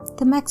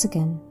The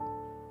Mexican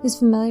is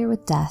familiar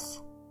with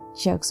death,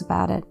 jokes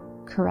about it,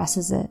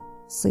 caresses it,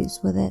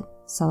 sleeps with it,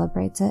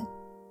 celebrates it.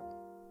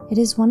 It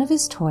is one of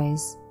his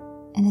toys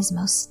and his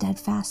most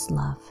steadfast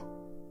love.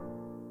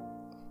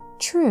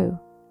 True,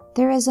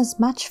 there is as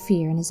much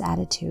fear in his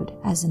attitude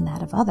as in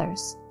that of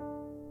others,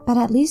 but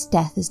at least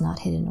death is not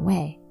hidden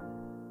away.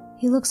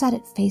 He looks at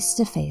it face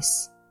to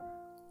face,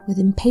 with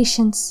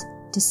impatience,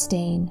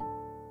 disdain,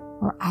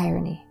 or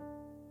irony.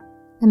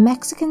 The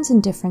Mexican's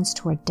indifference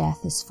toward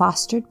death is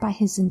fostered by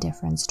his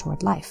indifference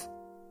toward life.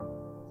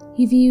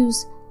 He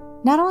views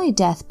not only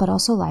death but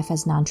also life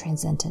as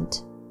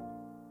non-transcendent.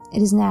 It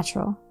is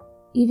natural,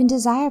 even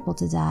desirable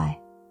to die,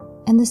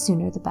 and the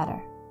sooner the better.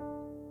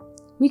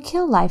 We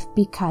kill life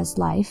because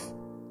life,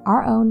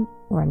 our own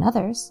or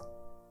another's,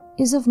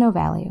 is of no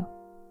value.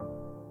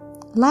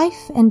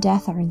 Life and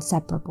death are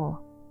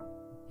inseparable,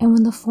 and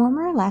when the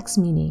former lacks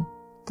meaning,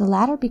 the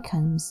latter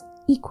becomes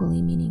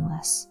equally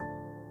meaningless.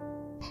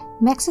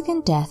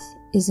 Mexican death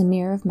is a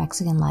mirror of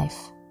Mexican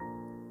life,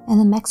 and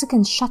the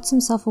Mexican shuts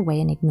himself away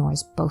and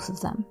ignores both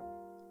of them.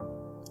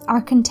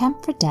 Our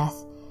contempt for death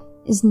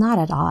is not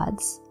at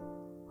odds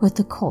with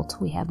the cult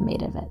we have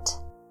made of it.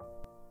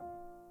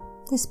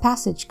 This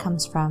passage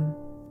comes from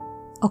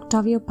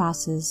Octavio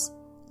Paz's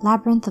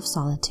Labyrinth of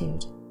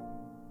Solitude,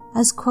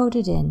 as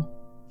quoted in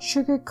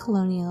Sugar,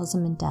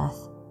 Colonialism, and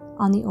Death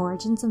on the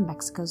Origins of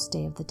Mexico's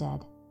Day of the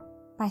Dead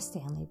by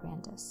Stanley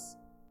Brandis.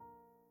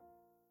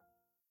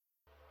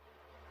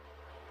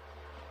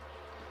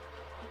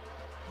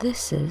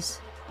 This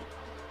is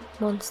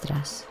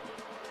Monstras.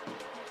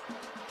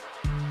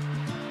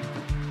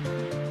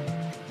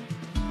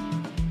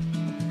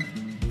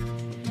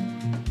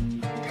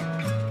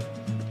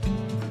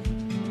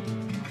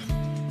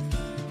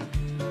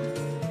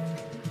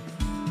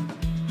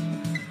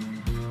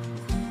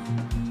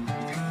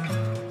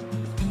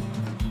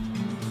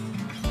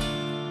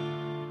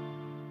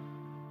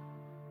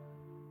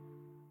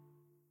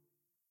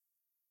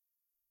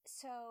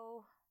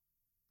 So,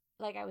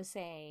 like I was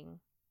saying,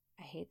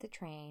 I hate the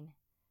train.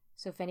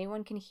 So if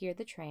anyone can hear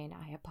the train,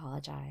 I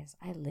apologize.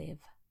 I live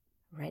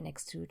right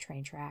next to a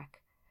train track.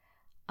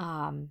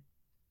 And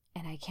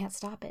I can't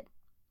stop it.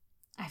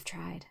 I've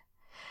tried.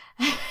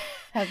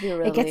 Have you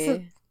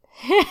really?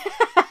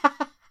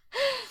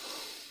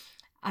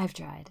 I've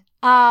tried.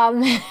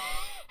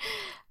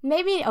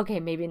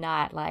 Maybe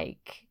not.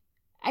 Like,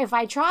 if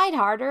I tried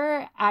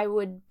harder, I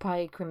would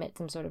probably commit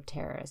some sort of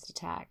terrorist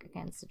attack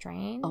against the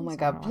train. Oh my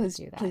God, please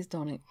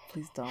don't.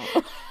 Please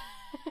don't.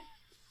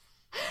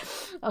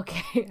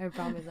 Okay, I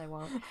promise I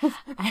won't.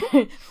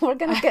 We're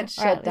going to get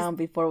shut down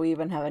before we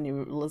even have any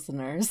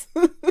listeners.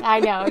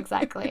 I know,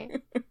 exactly.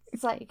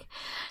 It's like,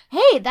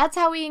 hey, that's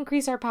how we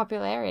increase our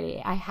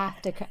popularity. I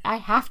have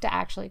to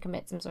actually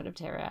commit some sort of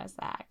terrorist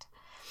act.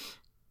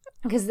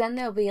 Because then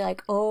they'll be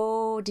like,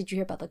 oh, did you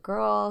hear about the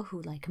girl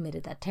who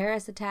committed that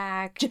terrorist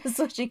attack? Just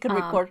so she could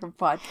record her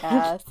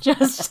podcast.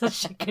 Just so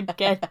she could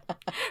get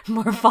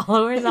more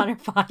followers on her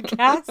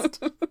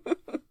podcast.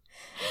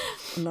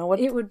 No,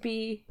 it would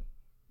be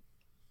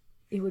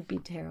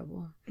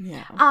terrible.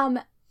 Yeah.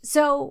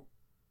 So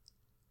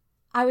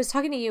I was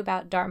talking to you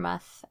about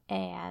Dartmouth,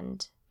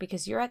 and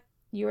because you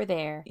were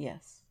there.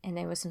 Yes. And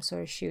there was some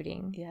sort of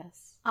shooting.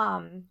 Yes.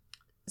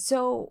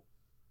 So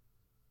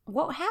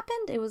what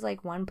happened? It was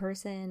one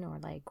person or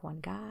one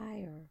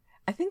guy, or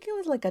I think it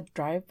was a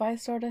drive-by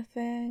sort of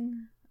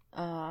thing.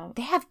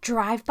 They have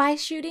drive-by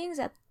shootings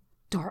at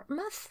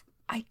Dartmouth?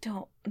 I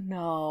don't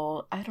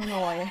know. I don't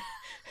know why.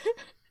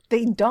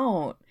 They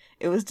don't.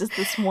 It was just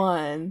this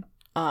one.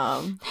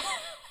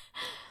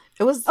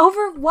 It was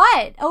over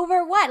what?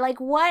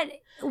 What?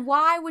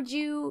 Why would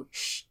you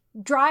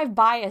drive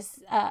by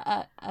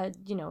a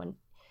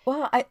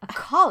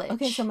college?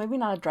 Okay, so maybe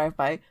not a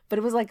drive-by, but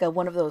it was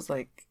one of those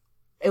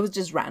it was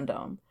just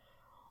random.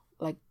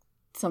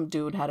 Some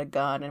dude had a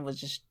gun and was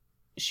just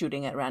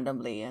shooting it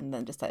randomly, and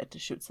then decided to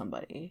shoot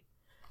somebody.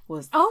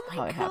 Was how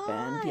it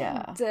happened?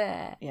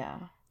 Yeah.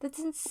 That's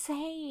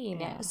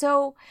insane. Yeah.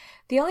 So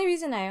the only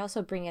reason I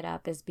also bring it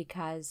up is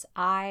because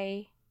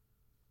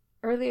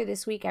earlier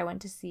this week I went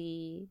to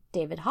see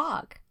David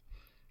Hogg.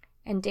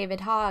 And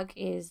David Hogg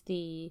is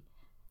the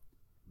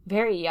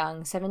very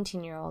young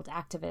 17-year-old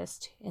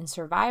activist and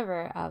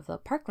survivor of the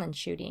Parkland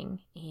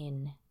shooting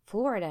in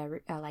Florida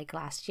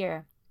last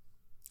year.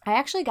 I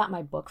actually got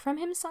my book from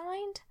him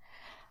signed.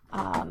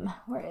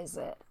 Where is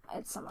it?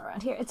 It's somewhere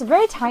around here. It's a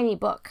very tiny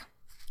book.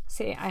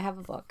 See, I have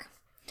a book.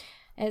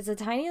 It's a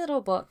tiny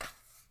little book,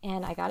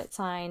 and I got it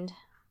signed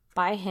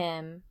by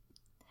him.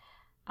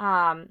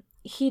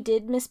 He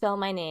did misspell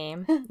my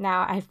name.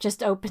 Now I've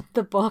just opened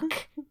the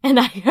book, and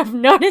I have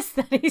noticed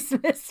that he's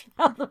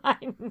misspelled my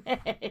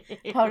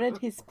name. How did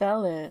he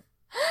spell it?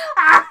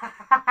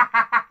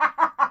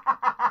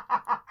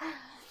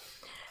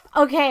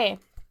 Okay.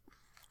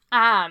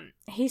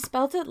 He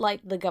spelled it like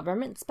the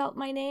government spelt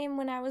my name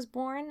when I was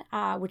born,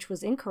 which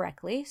was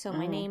incorrectly. So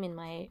my name in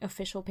my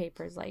official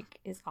papers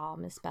is all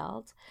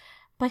misspelled.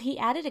 But he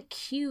added a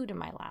Q to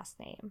my last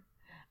name.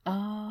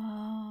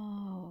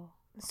 Oh.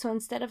 So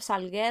instead of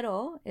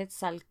salguero, it's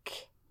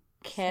salquero.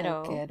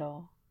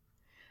 Salguero.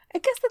 I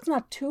guess that's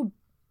not too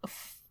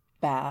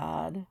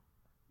bad.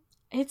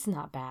 It's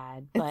not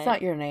bad. But It's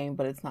not your name,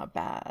 but it's not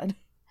bad.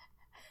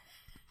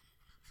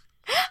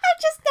 I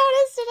just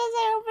noticed it as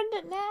I opened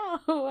it now.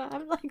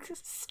 I'm like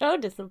so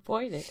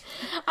disappointed.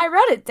 I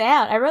wrote it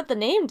down. I wrote the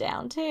name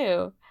down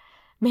too.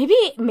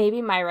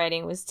 Maybe my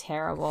writing was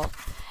terrible.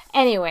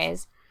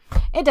 Anyways,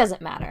 it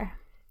doesn't matter.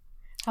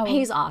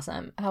 He's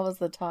awesome. How was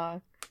the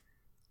talk?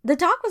 The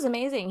talk was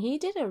amazing. He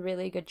did a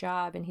really good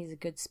job, and he's a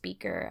good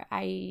speaker.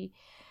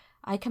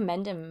 I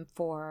commend him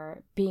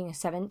for being a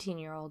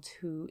 17-year-old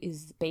who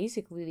is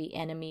basically the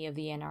enemy of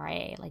the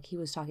NRA. Like, he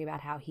was talking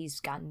about how he's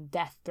gotten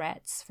death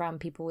threats from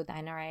people with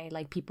NRA.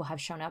 Like, people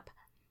have shown up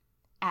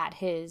at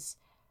his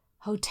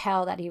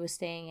hotel that he was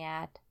staying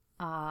at.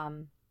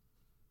 And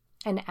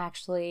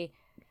actually,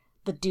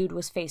 the dude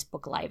was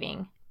Facebook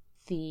Living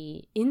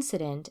the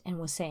incident and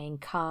was saying,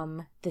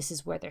 come, this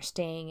is where they're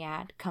staying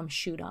at. Come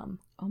shoot them.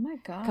 Oh, my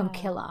God. Come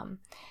kill them.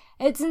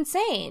 It's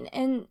insane.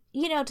 And,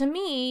 you know, to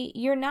me,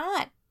 you're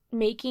not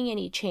making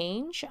any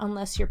change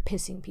unless you're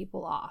pissing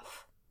people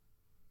off.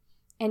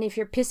 And if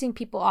you're pissing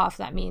people off,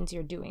 that means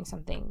you're doing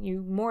something.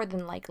 You more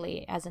than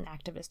likely, as an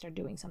activist, are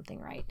doing something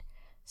right.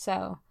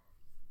 So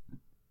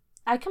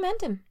I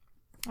commend him.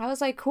 I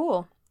was like,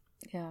 cool.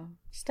 Yeah,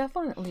 it's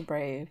definitely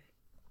brave.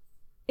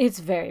 It's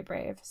very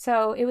brave.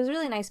 So it was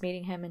really nice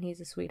meeting him, and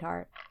he's a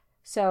sweetheart.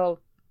 So,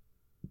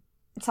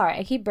 sorry,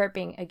 I keep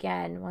burping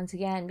once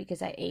again,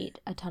 because I ate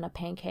a ton of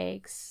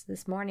pancakes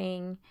this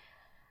morning.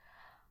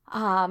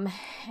 And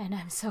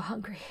I'm so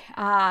hungry.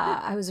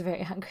 I was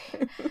very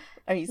hungry.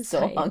 Are you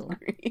still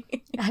hungry?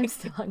 I'm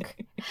still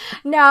hungry.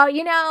 No,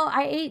 you know,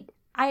 I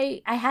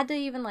had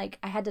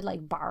to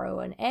borrow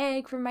an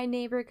egg from my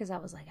neighbor because I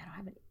was like, I don't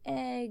have any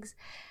eggs.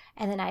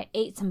 And then I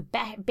ate some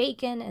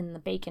bacon, and the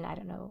bacon, I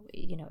don't know,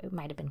 you know, it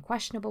might have been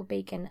questionable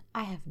bacon.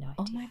 I have no idea.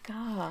 Oh my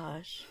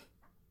gosh.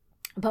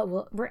 But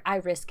I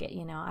risk it,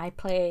 you know. I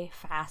play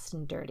fast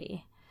and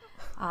dirty.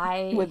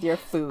 With your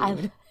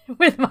food.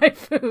 With my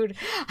food.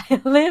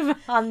 I live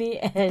on the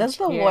edge. That's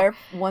the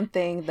one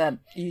thing that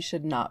you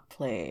should not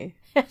play.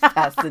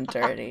 Fast and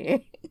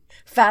dirty.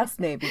 Fast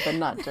maybe, but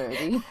not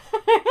dirty.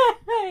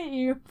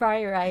 You're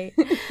probably right.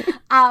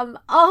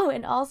 Oh,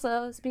 and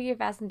also, speaking of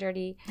fast and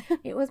dirty,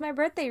 it was my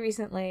birthday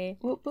recently.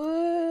 Whoop,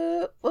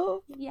 whoop,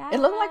 whoop. Yeah. It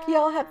looked like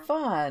y'all had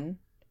fun.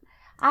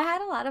 I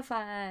had a lot of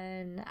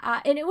fun.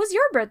 And it was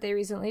your birthday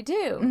recently,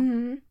 too.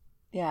 Mm-hmm.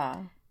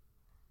 Yeah.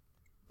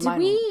 Did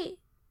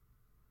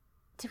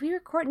we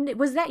record?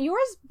 Was that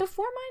yours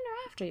before mine or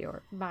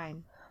after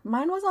mine?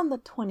 Mine was on the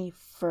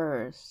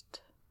 21st.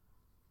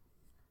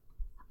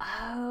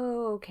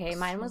 Oh, okay.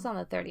 Mine was on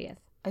the 30th.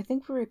 I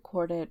think we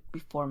recorded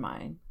before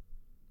mine.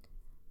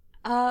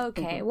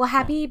 Okay. Well,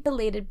 happy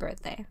belated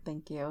birthday.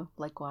 Thank you.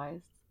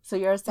 Likewise. So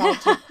you're a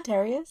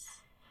Sagittarius?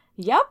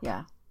 Yep.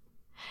 Yeah.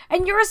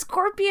 And you're a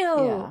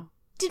Scorpio. Yeah.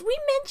 Did we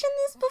mention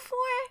this before?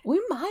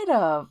 We might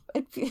have.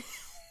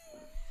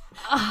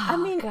 Oh, I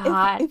mean,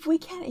 God. if we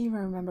can't even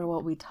remember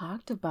what we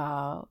talked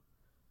about,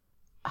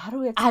 how do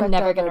we expect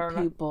other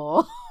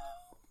people?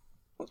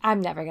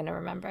 I'm never going to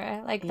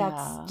remember. Like,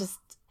 that's just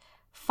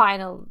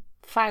final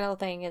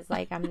thing is,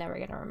 like, I'm never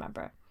going to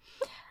remember.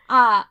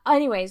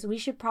 Anyways, we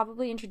should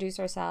probably introduce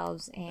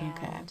ourselves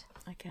and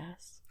I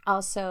guess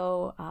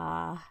also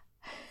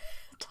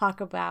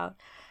talk about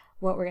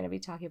what we're going to be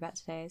talking about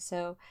today.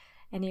 So,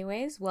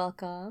 anyways,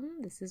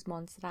 welcome. This is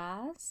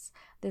Monstras.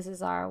 This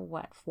is our,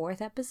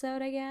 fourth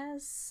episode, I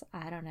guess?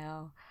 I don't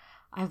know.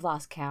 I've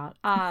lost count.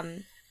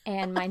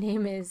 And my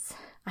name is,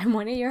 I'm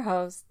one of your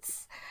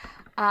hosts.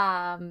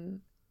 My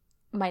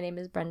name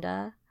is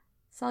Brenda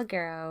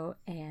Salguero,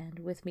 and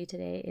with me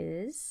today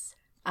is...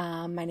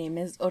 my name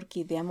is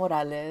Orquídea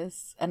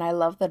Morales, and I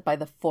love that by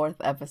the fourth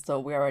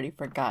episode, we already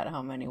forgot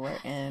how many we're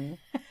in.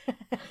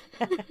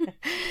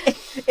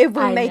 If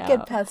we make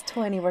it past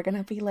 20, we're going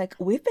to be like,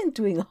 we've been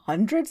doing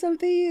hundreds of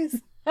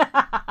these.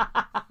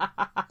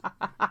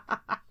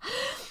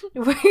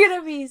 We're going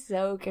to be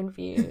so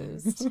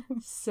confused.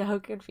 So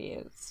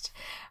confused.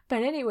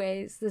 But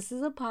anyways, this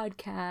is a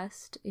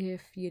podcast,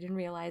 if you didn't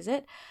realize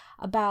it,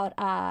 about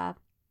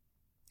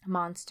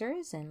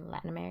monsters and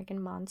Latin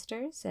American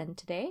monsters. And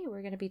today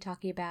we're going to be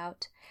talking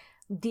about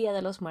Dia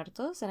de los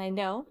Muertos. And I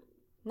know,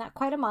 not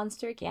quite a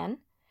monster again.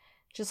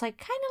 Just like,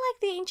 kind of like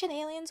the Ancient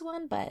Aliens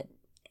one, but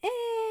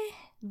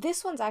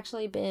this one's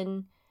actually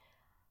been...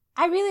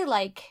 I really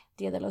like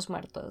Dia de los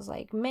Muertos.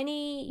 Like,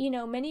 many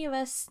of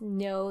us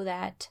know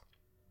that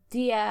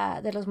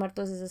Dia de los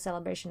Muertos is a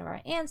celebration of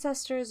our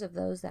ancestors, of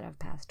those that have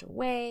passed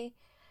away.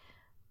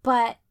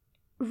 But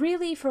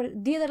really, for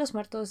Dia de los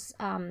Muertos,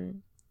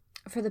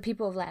 for the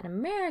people of Latin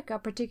America,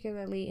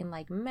 particularly in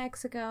like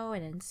Mexico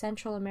and in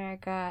Central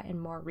America,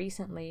 and more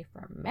recently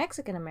for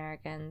Mexican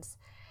Americans,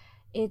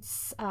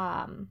 it's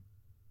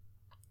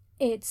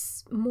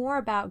more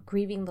about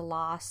grieving the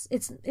loss.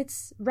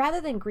 It's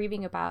rather than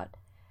grieving about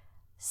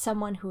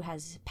someone who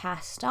has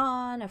passed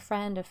on, a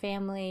friend, a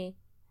family,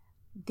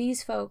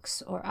 these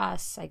folks, or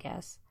us, I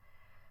guess,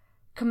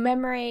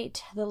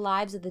 commemorate the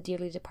lives of the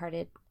dearly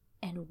departed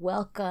and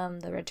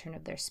welcome the return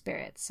of their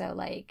spirits. So,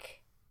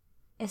 like,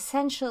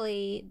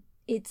 essentially,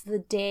 it's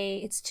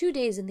 2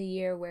 days in the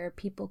year where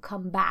people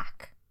come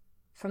back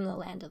from the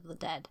land of the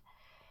dead.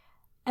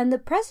 And the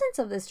presence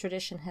of this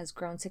tradition has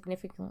grown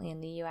significantly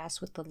in the U.S.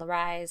 with the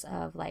rise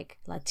of, like,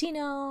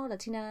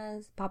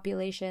 Latinas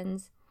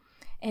populations.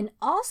 And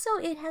also,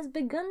 it has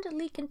begun to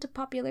leak into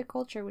popular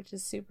culture, which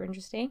is super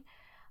interesting.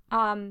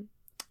 And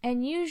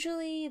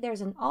usually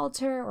there's an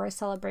altar or a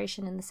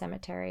celebration in the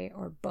cemetery,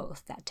 or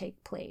both, that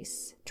take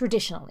place,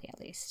 traditionally at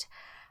least.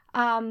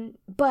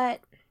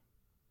 But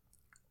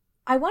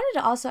I wanted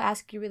to also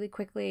ask you really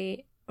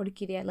quickly,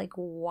 Orquídea, like,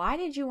 why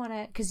did you want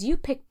to, because you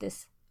picked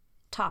this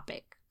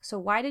topic, so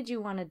why did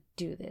you want to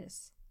do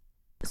this?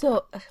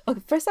 So,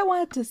 okay, first I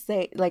wanted to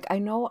say, like, I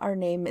know our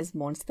name is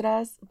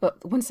Monstras,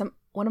 but when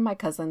one of my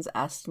cousins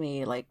asked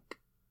me, like,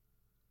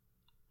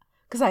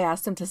 because I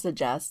asked him to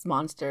suggest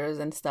monsters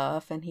and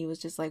stuff, and he was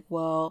just like,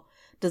 well,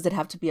 does it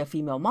have to be a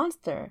female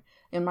monster?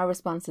 And my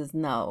response is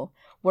no.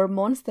 We're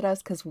monstras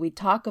because we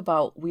talk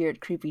about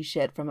weird, creepy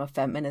shit from a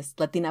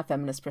Latina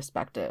feminist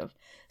perspective.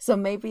 So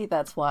maybe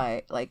that's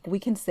why, like, we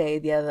can say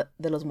Dia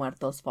de los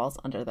Muertos falls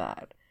under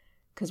that.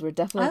 Because we're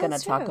definitely going to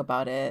talk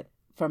about it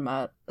from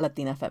a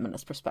Latina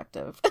feminist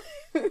perspective.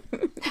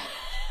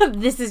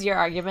 This is your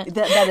argument.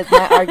 That is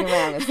my argument.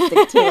 I'm going to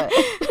stick to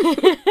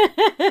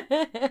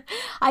it.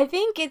 I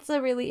think it's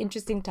a really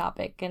interesting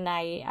topic. And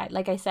I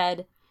like I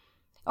said,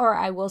 or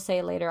I will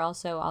say later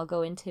also, I'll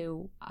go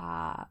into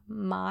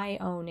my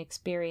own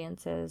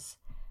experiences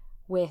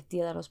with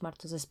Dia de los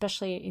Muertos,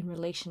 especially in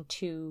relation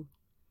to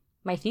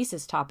my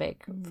thesis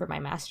topic for my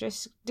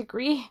master's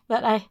degree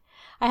that I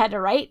had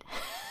to write.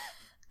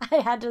 I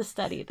had to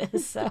study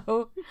this,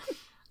 so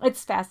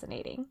it's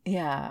fascinating.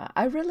 Yeah,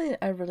 I really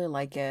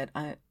like it.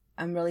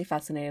 I'm really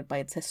fascinated by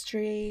its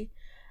history,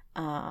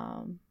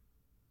 and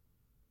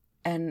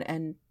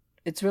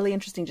it's really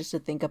interesting just to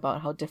think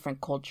about how different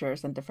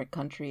cultures and different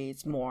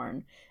countries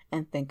mourn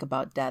and think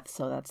about death.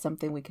 So that's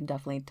something we can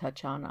definitely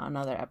touch on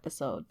other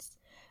episodes.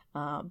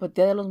 But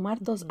Dia de los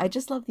Muertos, I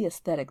just love the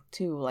aesthetic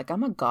too. Like,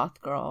 I'm a goth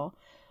girl.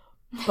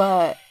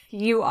 But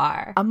you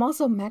are. I'm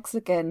also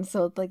Mexican,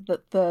 so like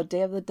the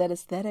Day of the Dead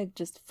aesthetic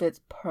just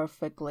fits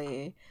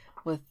perfectly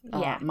with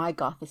my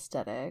goth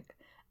aesthetic.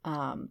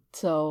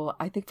 So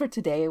I think for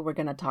today we're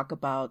gonna talk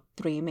about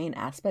 3 main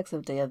aspects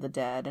of Day of the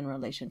Dead in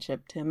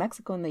relationship to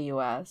Mexico and the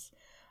U.S.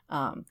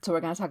 So we're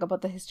gonna talk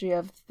about the history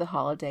of the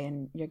holiday,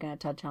 and you're gonna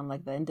touch on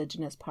like the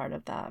indigenous part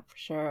of that for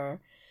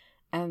sure.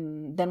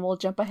 And then we'll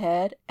jump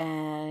ahead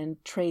and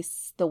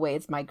trace the way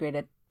it's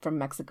migrated from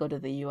Mexico to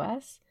the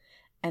U.S.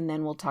 And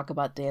then we'll talk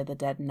about Day of the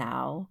Dead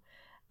now.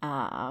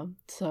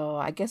 So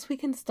I guess we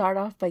can start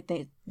off by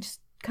just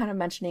kind of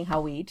mentioning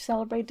how we each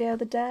celebrate Day of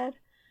the Dead.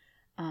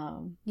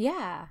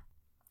 Yeah.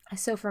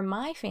 So for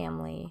my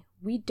family,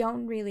 we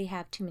don't really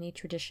have too many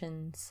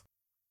traditions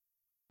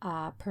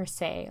per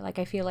se. Like,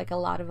 I feel like a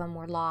lot of them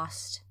were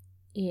lost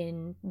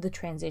in the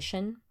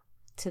transition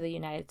to the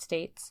United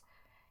States.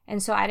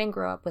 And so I didn't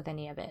grow up with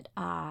any of it.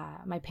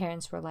 My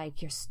parents were like,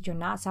 you're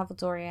not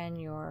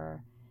Salvadorian,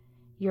 you're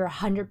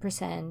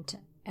 100%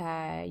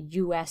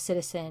 U.S.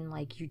 citizen.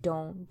 Like, you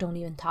don't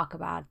even talk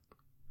about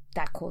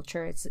that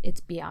culture.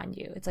 It's beyond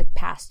you. It's like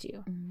past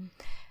you. Mm-hmm.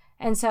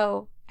 And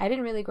so I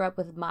didn't really grow up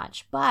with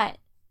much, but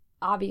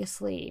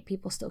obviously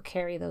people still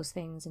carry those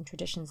things and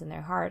traditions in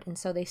their heart, and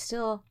so they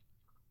still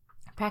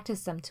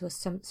practice them to a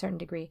certain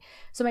degree.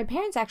 So my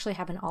parents actually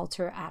have an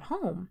altar at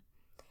home,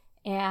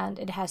 and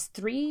it has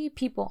 3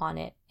 people on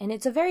it, and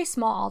it's a very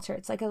small altar.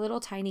 It's like a little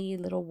tiny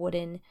little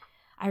wooden.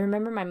 I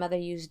remember my mother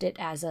used it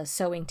as a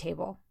sewing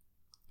table,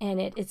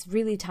 and it's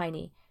really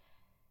tiny.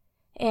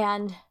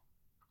 And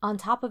on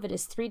top of it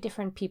is 3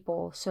 different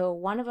people. So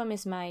one of them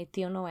is my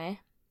Tío Noé.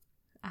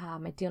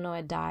 My Tío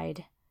Noé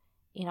died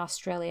in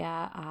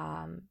Australia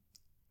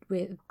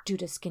due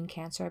to skin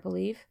cancer, I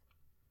believe.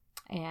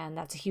 And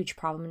that's a huge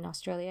problem in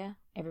Australia.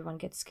 Everyone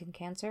gets skin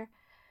cancer.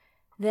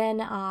 Then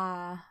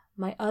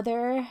my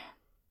other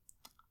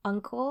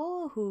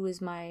uncle, who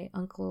is my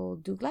Uncle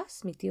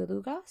Douglas, mi Tío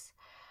Douglas,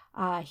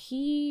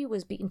 he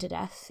was beaten to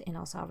death in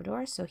El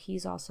Salvador, so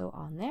he's also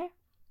on there.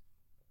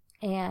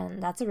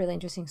 And that's a really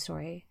interesting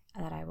story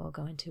that I will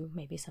go into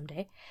maybe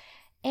someday.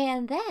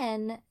 And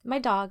then my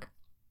dog's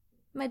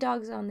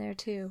on there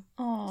too.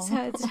 Oh,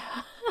 so it's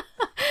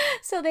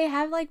so they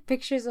have like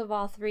pictures of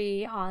all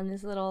 3 on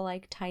this little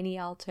like tiny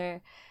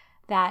altar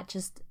that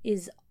just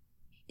is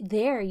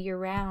there year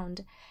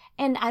round.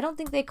 And I don't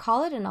think they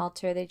call it an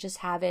altar; they just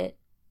have it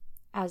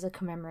as a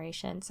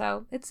commemoration.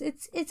 So it's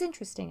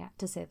interesting,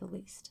 to say the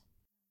least.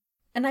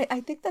 And I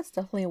think that's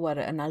definitely what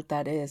an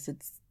altar is.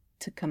 It's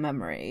to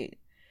commemorate.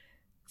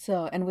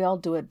 So, and we all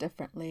do it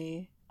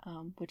differently,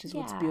 which is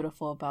what's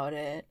beautiful about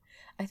it.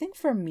 I think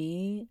for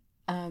me,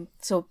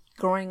 so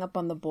growing up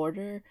on the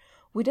border,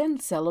 we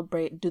didn't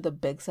do the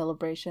big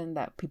celebration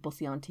that people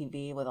see on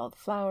TV with all the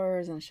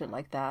flowers and shit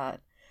like that.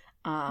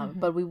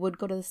 But we would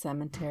go to the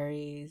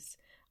cemeteries.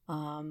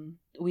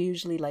 We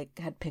usually like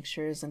had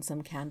pictures and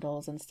some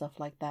candles and stuff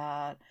like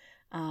that.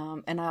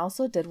 And I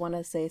also did want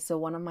to say, so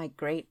one of my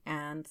great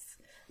aunts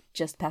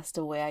just passed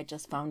away. I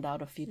just found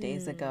out a few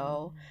days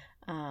ago.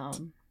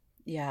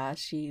 Yeah,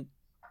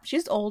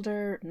 she's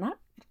older.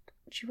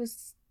 She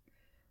was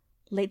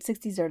late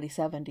 60s, early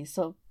 70s.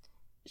 So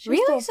she was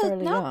Really? still So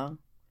fairly not- young.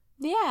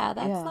 Yeah,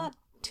 that's Yeah. not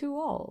too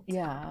old.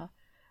 Yeah.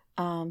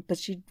 But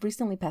she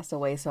recently passed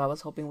away, so I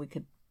was hoping we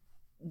could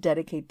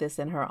dedicate this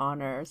in her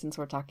honor, since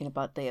we're talking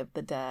about Day of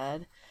the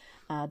Dead.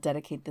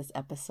 Dedicate this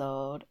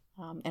episode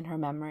in her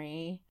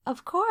memory,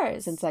 Of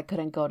course. since I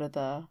couldn't go to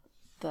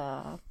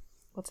the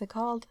what's it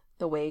called?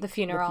 The wake. The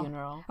funeral. The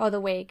funeral. Oh,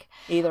 the wake.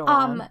 Either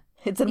one.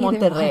 It's in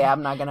either Monterrey. one.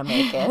 I'm not gonna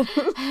make it.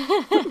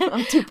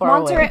 I'm too far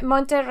away.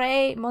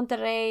 Monterrey,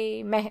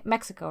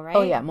 Mexico, right?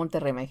 Oh yeah,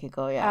 Monterrey,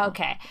 Mexico. Yeah.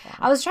 Okay.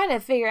 I was trying to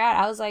figure out.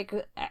 I was like,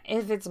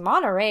 if it's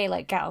Monterey,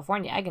 like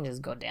California, I can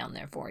just go down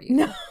there for you.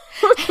 No.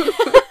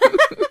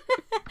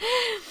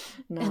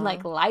 And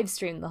like live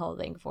stream the whole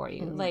thing for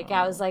you. Like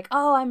I was like,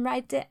 oh, I'm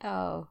right there.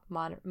 Oh,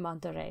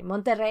 Monterrey,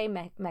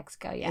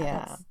 Mexico. Yeah,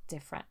 Yeah. that's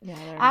different. Yeah,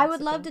 they're in I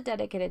would love Mexico. to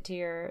dedicate it to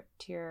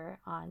your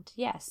aunt.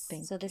 Yes.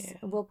 Thank so this you.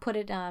 we'll put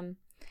it in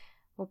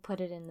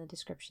the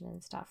description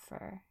and stuff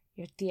for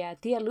your tia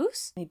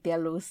Luz. Mi tía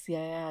Luz,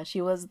 yeah.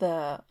 She was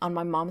on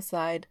my mom's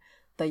side,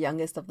 the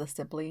youngest of the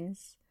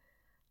siblings.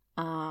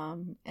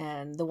 And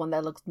the one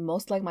that looks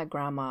most like my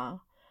grandma,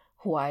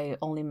 who I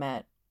only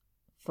met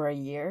for a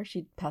year.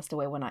 She passed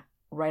away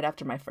right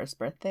after my first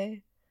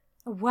birthday.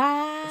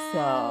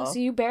 Wow. So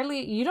you don't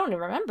even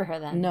remember her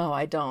then. No,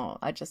 I don't.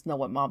 I just know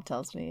what mom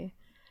tells me.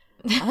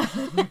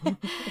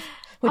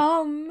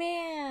 Oh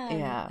man.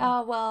 Yeah.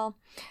 Oh well,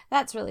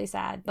 that's really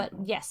sad. But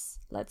yes,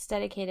 let's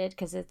dedicate it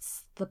because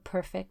it's the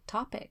perfect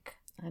topic.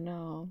 I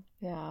know.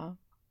 Yeah.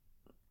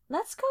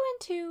 Let's go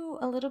into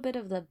a little bit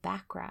of the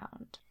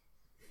background.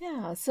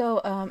 Yeah. So,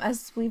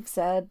 as we've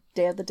said,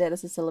 Day of the Dead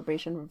is a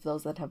celebration of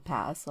those that have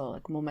passed, so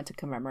like a moment to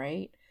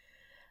commemorate.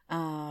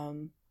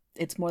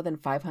 It's more than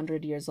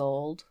 500 years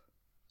old,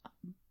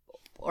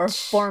 or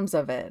forms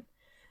of it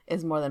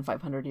is more than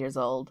 500 years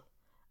old.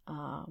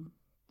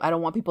 I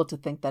don't want people to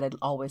think that it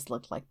always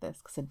looked like this,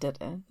 because it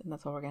didn't, and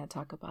that's what we're going to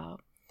talk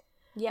about.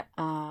 Yep.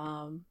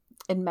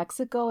 In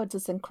Mexico, it's a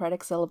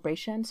syncretic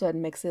celebration, so it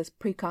mixes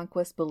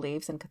pre-conquest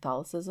beliefs and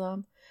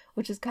Catholicism,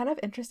 which is kind of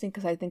interesting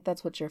because I think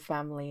that's what your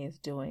family is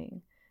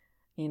doing,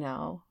 you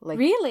know? Like,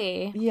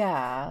 Really?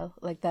 yeah,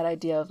 like that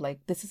idea of like,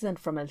 this isn't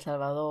from El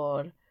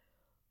Salvador,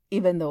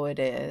 even though it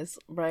is,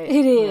 right?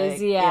 It is,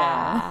 Like,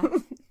 yeah.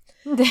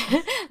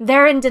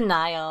 They're in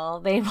denial.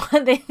 They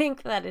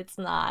think that it's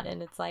not,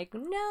 and it's like,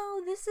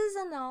 no, this is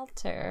an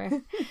altar.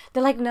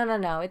 They're like,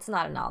 no, it's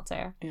not an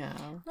altar. Yeah.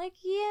 Like,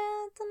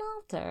 yeah, it's an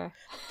altar.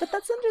 But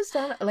that's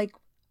understandable. Like,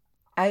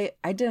 I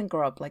didn't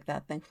grow up like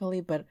that,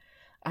 thankfully, but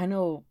I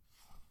know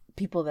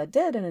people that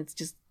did, and it's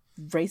just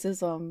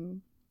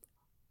racism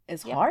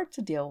is hard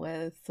to deal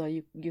with, so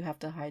you have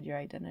to hide your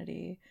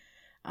identity.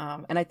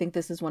 And I think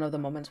this is one of the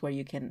moments where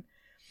you can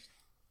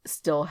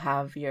still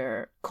have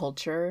your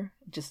culture,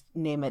 just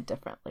name it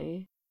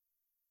differently.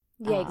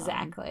 Yeah,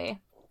 exactly.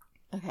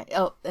 Okay.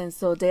 Oh, and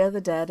so Day of the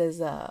Dead is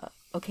a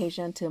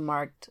occasion to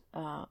marked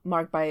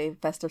by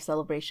festive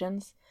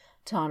celebrations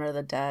to honor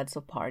the dead, so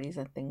parties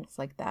and things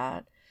like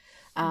that.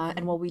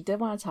 And what we did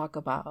want to talk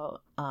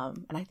about,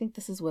 and I think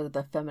this is where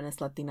the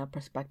feminist Latina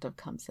perspective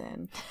comes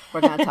in.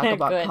 We're going to talk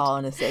about Good.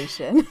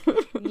 Colonization.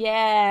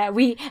 Yeah,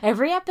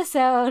 every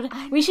episode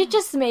we should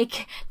just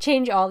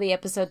change all the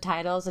episode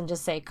titles and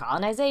just say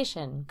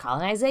colonization.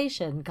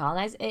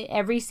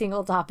 Every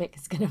single topic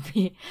is going to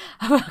be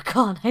about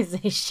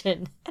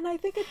colonization. And I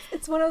think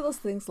it's one of those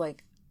things,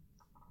 like,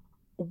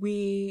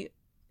 we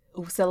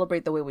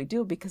celebrate the way we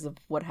do because of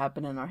what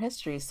happened in our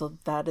history. So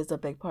that is a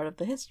big part of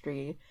the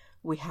history.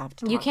 We have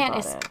to talk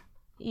about it.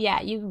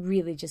 Yeah, you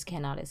really just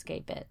cannot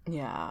escape it.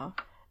 Yeah.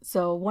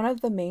 So one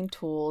of the main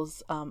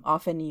tools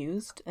often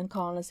used in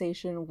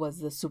colonization was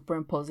the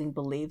superimposing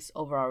beliefs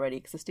over already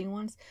existing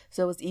ones.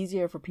 So it was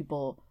easier for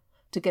people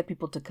to get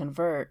people to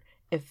convert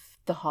if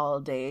the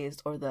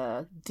holidays or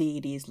the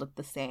deities looked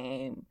the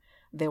same.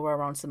 They were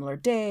around similar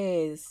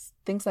days,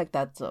 things like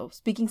that. So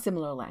speaking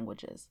similar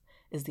languages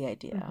is the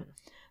idea.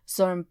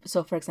 So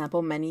for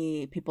example,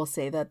 many people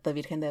say that the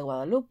Virgen de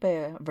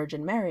Guadalupe,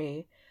 Virgin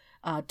Mary,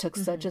 took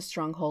such a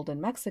strong hold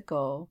in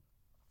Mexico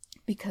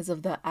because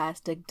of the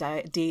Aztec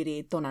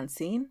deity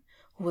Tonantzin,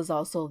 who was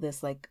also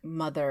this like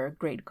mother,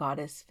 great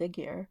goddess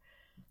figure.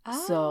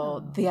 Oh.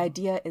 So the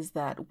idea is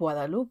that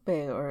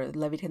Guadalupe, or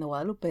La Virgen de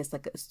Guadalupe, is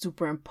like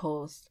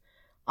superimposed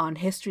on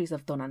histories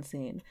of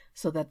Tonantzin,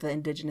 so that the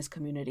indigenous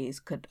communities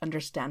could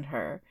understand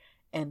her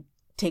and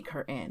take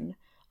her in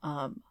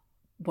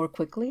more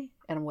quickly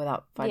and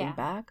without fighting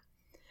back.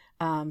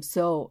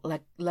 So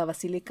like La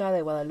Basílica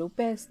de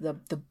Guadalupe is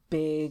the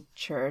big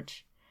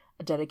church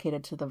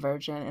dedicated to the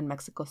Virgin in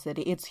Mexico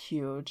City. It's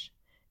huge.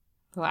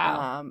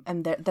 Wow.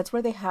 And that's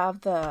where they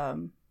have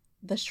the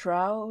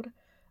shroud.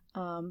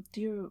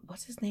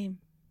 What's his name?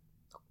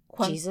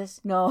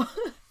 Jesus? No.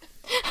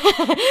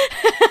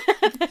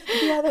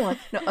 The other one.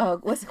 No,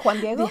 what's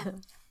Juan Diego?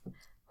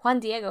 Juan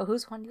Diego.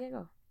 Who's Juan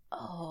Diego?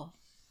 Oh,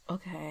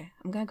 Okay,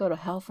 I'm gonna go to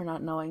hell for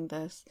not knowing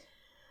this.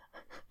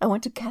 I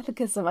went to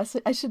catechism.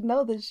 I should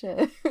know this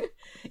shit.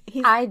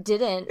 I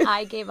didn't.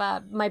 I gave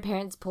up. My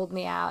parents pulled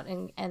me out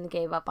and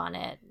gave up on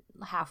it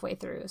halfway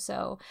through.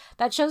 So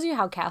that shows you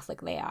how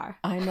Catholic they are.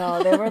 I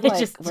know. They were They like,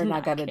 just we're do not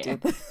not gonna care.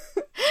 do this.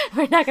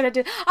 We're not gonna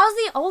do. I was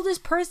the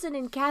oldest person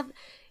in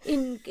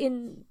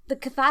in the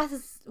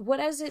Catholic. What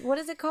is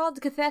it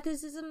called?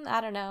 Catholicism?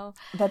 I don't know.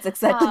 That's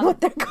exactly what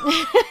they're called.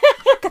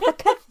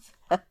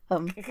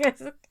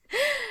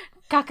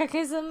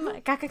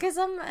 Catechism.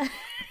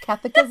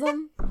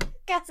 Catechism.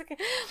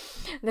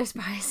 There's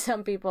probably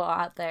some people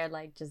out there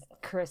like just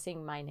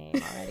cursing my name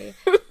already.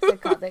 They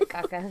called it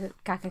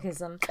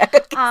catechism. I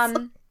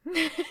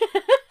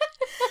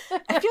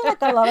feel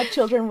like a lot of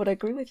children would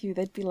agree with you.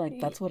 They'd be like,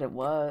 "That's what it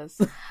was.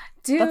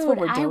 Dude, That's what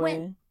we're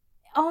doing."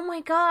 Oh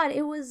my god,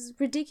 it was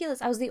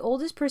ridiculous. I was the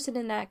oldest person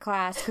in that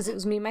class because it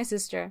was me and my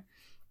sister.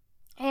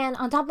 And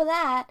on top of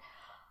that,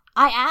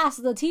 I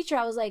asked the teacher,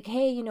 I was like,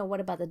 hey, what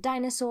about the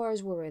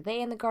dinosaurs? Where were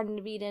they in the Garden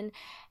of Eden?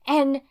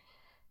 And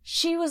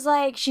she was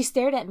like, she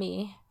stared at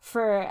me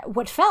for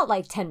what felt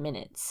like 10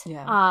 minutes.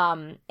 Yeah.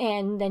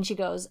 And then she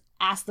goes,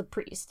 ask the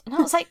priest. And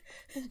I was like,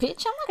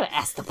 bitch, I'm not going to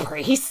ask the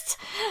priest.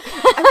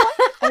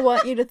 I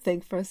want you to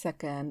think for a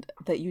second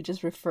that you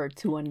just referred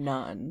to a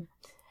nun.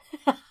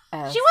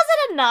 She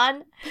wasn't a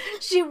nun.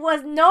 She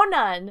was no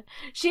nun.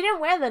 She didn't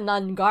wear the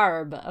nun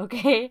garb,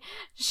 okay?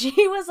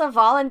 She was a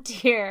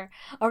volunteer,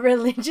 a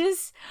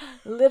religious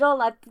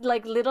little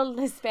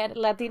Hispanic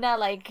Latina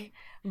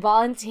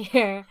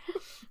volunteer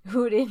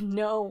who didn't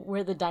know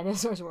where the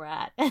dinosaurs were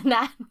at. And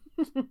that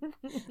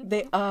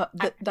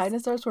the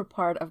dinosaurs were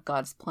part of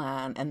God's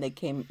plan, and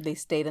they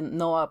stayed in.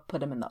 Noah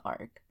put them in the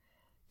ark.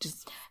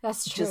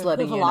 That's true. Just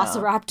letting the you know.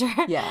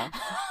 Velociraptor. Yeah.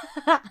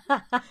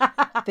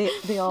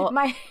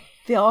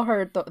 They all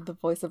heard the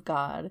voice of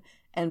God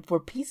and were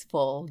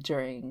peaceful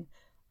during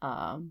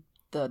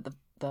the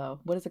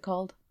what is it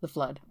called? The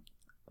flood.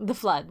 The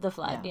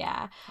flood,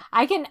 yeah.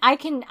 I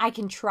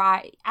can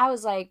try. I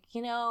was like,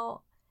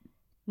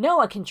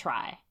 Noah can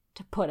try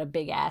to put a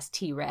big ass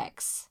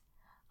T-Rex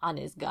on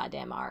his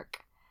goddamn ark.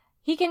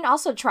 He can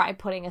also try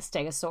putting a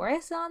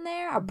Stegosaurus on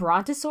there, a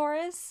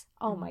Brontosaurus.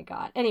 Oh my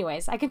god.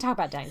 Anyways, I can talk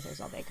about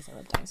dinosaurs all day because I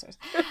love dinosaurs.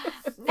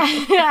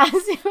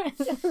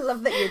 I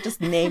love that you're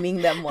just naming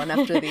them one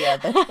after the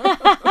other.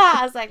 I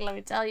was like, let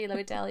me tell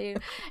you.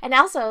 And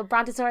also,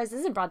 Brontosaurus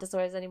isn't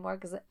Brontosaurus anymore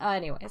because,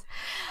 anyways.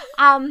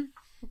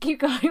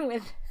 Keep going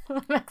with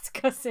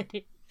Mexico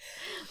City.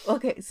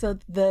 Okay, so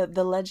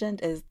the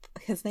legend is,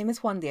 his name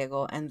is Juan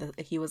Diego, and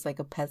he was like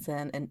a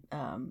peasant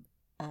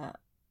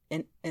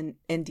in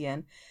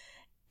Indian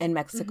in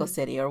Mexico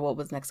City, or what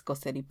was Mexico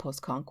City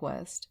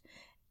post-conquest.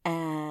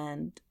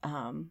 And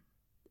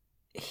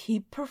he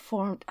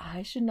performed,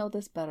 I should know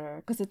this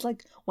better, because it's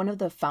like one of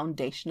the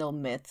foundational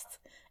myths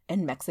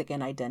in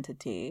Mexican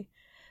identity.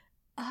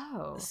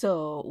 Oh.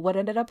 So what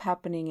ended up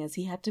happening is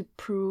he had to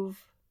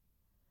prove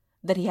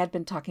that he had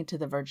been talking to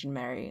the Virgin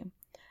Mary.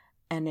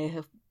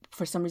 And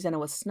for some reason it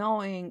was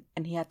snowing,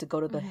 and he had to go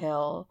to the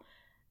hill,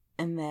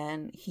 and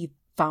then he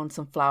found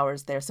some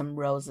flowers there, some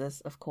roses,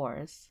 of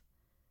course.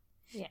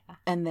 Yeah.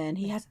 And then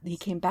he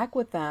came back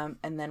with them,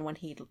 and then when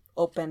he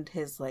opened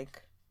his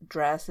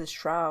dress, his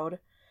shroud,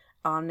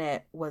 on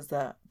it was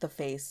the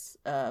face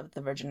of the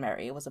Virgin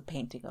Mary. It was a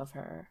painting of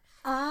her.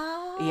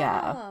 Oh.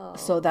 Yeah.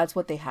 So that's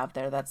what they have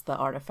there. That's the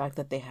artifact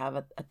that they have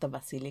at the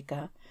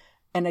Basilica.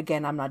 And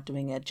again, I'm not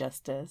doing it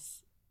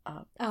justice.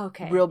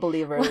 Okay. Real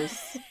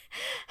believers,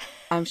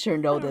 I'm sure,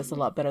 know this a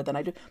lot better than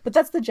I do. But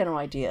that's the general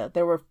idea.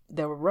 There were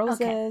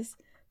roses,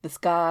 the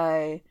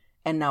sky,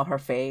 and now her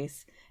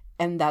face,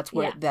 and that's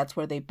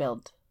where they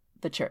built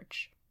the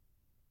church.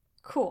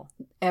 Cool.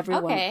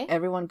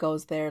 Everyone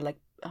goes there.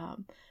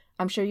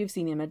 I'm sure you've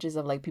seen images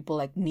of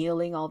people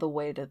kneeling all the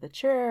way to the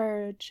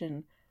church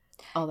and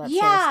all that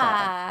sort of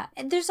stuff.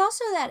 Yeah. There's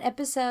also that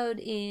episode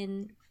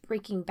in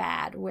Breaking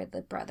Bad where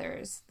the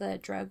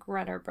drug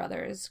runner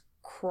brothers,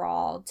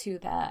 crawl to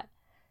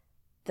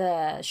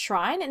the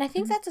shrine, and I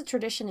think that's a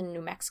tradition in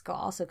New Mexico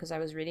also, because I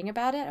was reading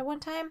about it at one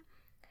time.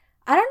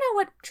 I don't know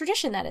what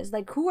tradition that is.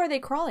 Who are they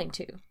crawling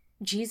to?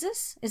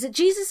 Jesus? Is it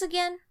Jesus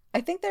again? I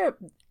think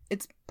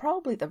it's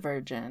probably the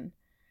Virgin.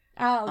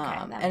 Oh,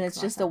 okay. And it's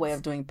just a way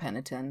of doing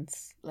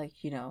penitence.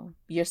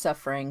 You're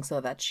suffering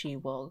so that she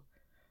will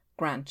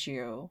grant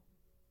you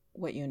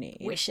what you need.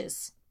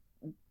 Wishes.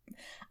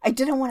 I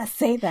didn't want to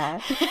say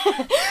that.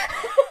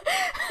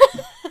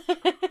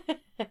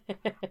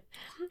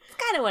 It's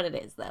kind of what it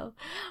is, though.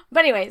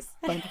 But anyways,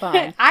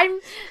 fine. I'm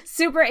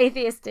super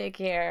atheistic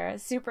here.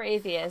 Super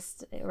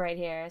atheist right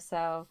here.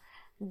 So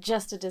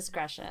just a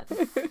discretion.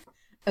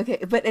 Okay,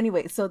 but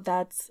anyway, so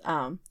that's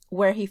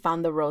where he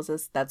found the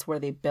roses. That's where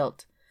they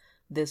built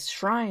this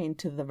shrine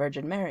to the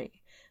Virgin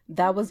Mary.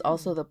 That was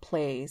also the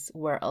place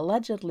where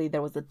allegedly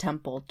there was a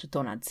temple to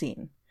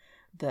Tonantzin,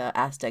 the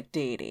Aztec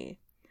deity.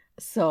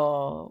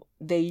 So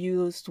they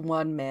used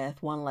one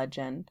myth, one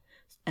legend,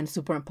 and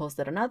superimposed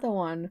it another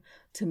one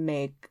to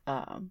make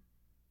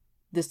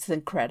this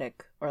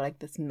syncretic, or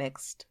this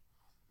mixed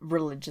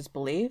religious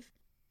belief.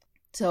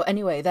 So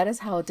anyway, that is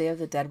how Day of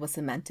the Dead was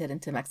cemented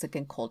into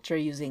Mexican culture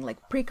using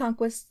like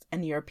pre-conquest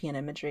and European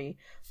imagery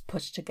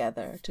pushed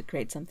together to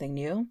create something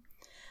new.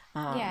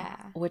 Yeah.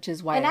 Which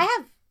is why... And I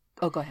have...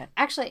 Oh, go ahead.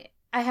 Actually,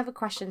 I have a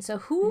question. So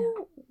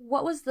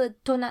what was the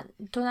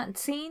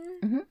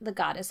Tonantzin the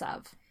goddess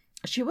of?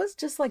 She was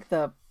just like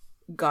the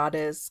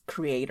goddess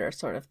creator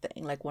sort of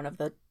thing, like one of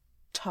the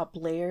top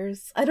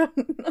layers. I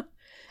don't know.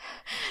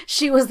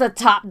 She was the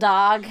top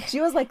dog.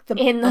 She was like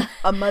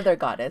a mother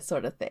goddess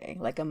sort of thing,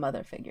 like a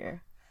mother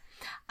figure.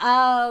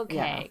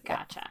 Okay,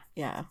 gotcha.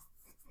 Yeah.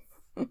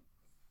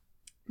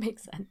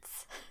 Makes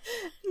sense.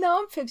 No,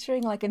 I'm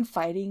picturing like in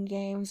fighting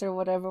games or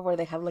whatever where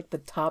they have like the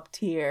top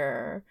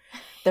tier.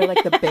 They're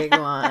like the big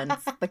ones.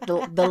 Like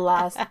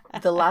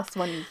the last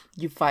one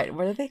you fight.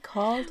 What are they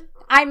called?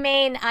 I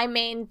main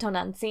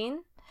Tonantzin.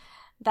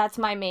 That's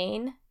my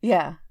main.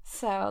 Yeah.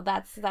 So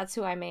that's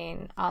who I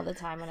main all the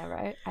time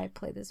whenever I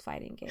play this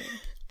fighting game.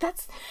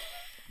 That's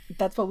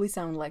what we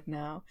sound like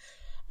now.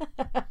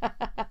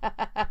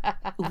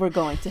 We're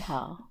going to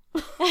hell.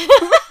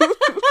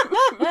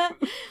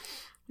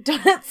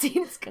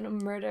 Donutzine's gonna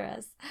murder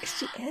us.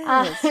 She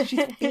is.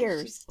 She's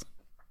fierce.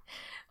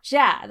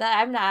 Yeah,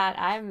 I'm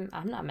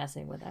not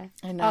messing with her.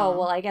 I know. Oh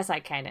well, I guess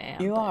I kind of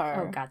am. You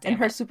are. Oh goddamn! And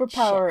her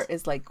superpower Shit.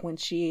 is like when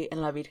she and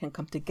La Virgen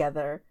come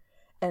together,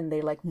 and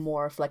they like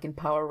morph like in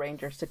Power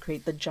Rangers to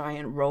create the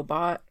giant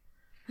robot.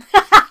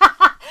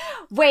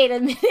 Wait a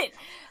minute.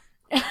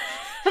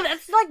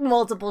 That's like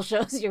multiple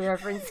shows you're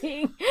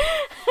referencing.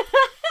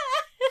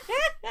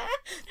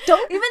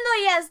 Even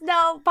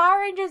though Power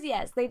Rangers,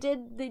 yes, they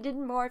did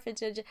morph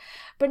into,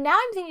 but now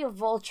I'm thinking of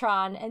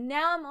Voltron, and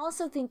now I'm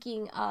also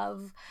thinking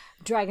of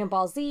Dragon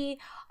Ball Z,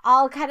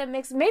 all kind of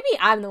mixed. Maybe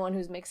I'm the one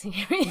who's mixing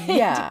everything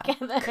together.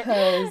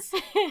 Because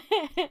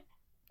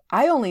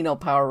I only know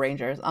Power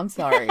Rangers. I'm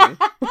sorry.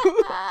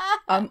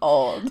 I'm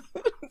old.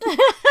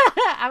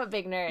 I'm a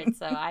big nerd,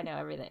 so I know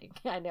everything.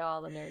 I know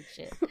all the nerd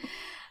shit.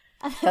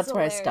 That's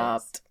where I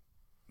stopped.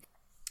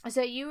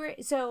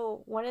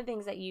 So one of the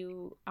things that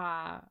you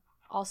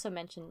also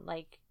mentioned,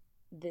 like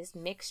this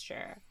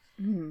mixture,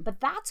 but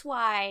that's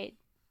why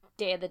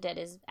Day of the Dead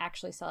is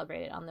actually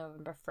celebrated on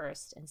November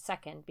 1st and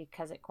 2nd,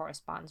 because it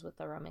corresponds with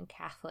the Roman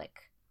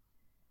Catholic.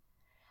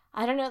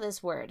 I don't know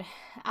this word.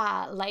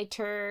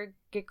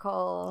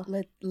 Liturgical.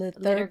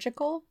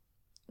 Liturgical.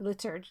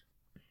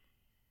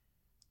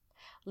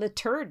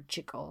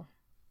 Liturgical.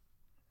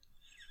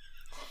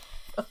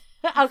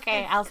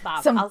 Okay, I'll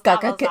stop. Some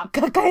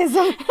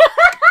cacaism.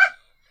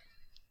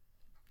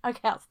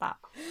 Okay, I'll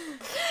stop.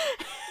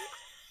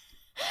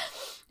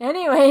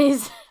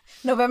 Anyways.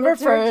 November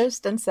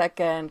 1st and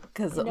 2nd,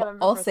 because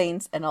All 1st.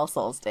 Saints and All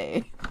Souls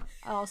Day.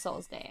 All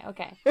Souls Day.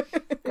 Okay.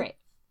 Great.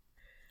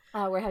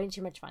 We're having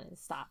too much fun.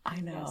 Stop. I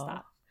know.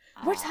 Stop.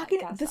 We're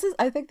talking...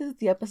 I think this is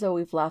the episode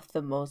we've laughed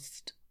the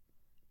most,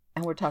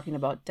 and we're talking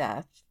about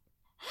death.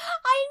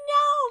 I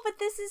know, but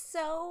this is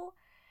so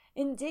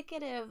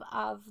indicative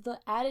of the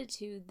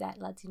attitude that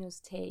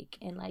Latinos take,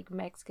 and like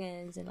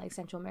Mexicans and like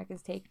Central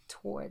Americans take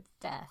towards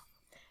death.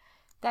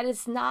 That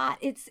it's not,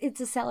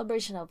 it's a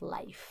celebration of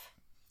life.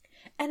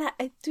 And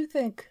I do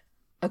think,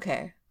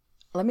 okay,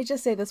 let me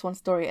just say this one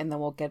story and then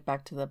we'll get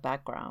back to the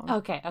background.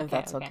 Okay. If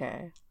that's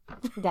okay.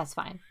 That's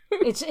fine.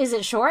 Is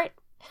it short?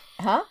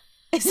 Huh?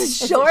 Is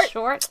it short?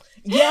 Short?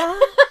 Yeah.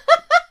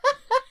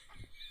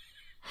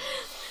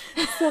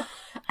 So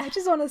I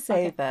just want to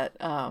say that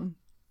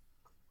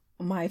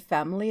my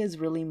family is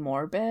really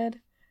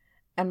morbid,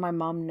 and my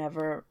mom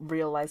never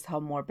realized how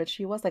morbid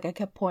she was. Like, I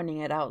kept pointing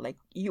it out, like,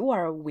 you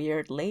are a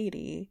weird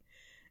lady.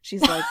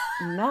 She's like,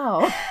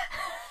 no,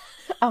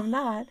 I'm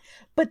not.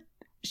 But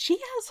she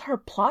has her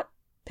plot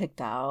picked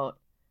out.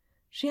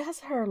 She has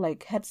her,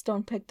 like,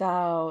 headstone picked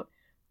out.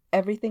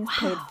 Everything's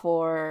paid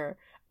for.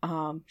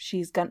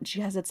 She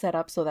has it set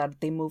up so that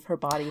they move her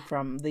body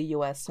from the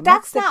U.S. to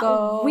Mexico. That's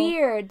not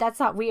weird. That's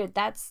not weird.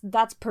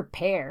 That's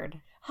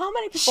prepared. How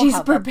many people She's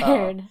have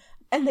prepared. That,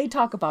 and they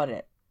talk about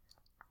it.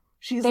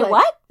 She's they like,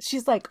 what?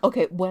 She's like,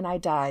 okay, when I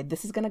die,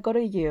 this is gonna go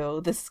to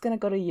you. This is gonna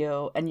go to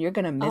you, and you're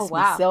gonna miss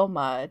me so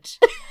much.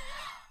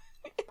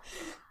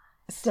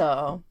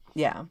 So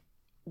yeah,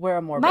 we're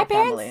a morbid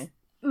family.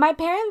 My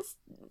parents.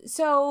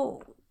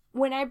 So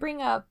when I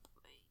bring up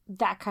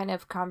that kind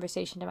of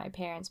conversation to my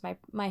parents,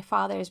 my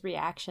father's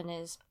reaction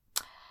is,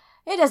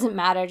 "It doesn't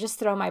matter. Just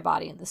throw my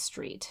body in the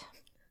street."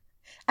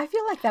 I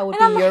feel like that would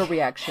be your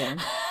reaction.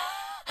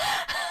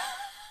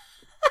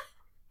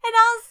 And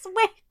I'll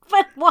wait,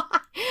 but why?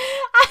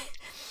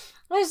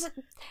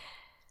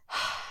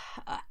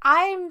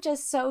 I'm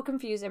just so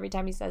confused every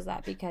time he says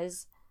that,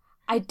 because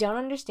I don't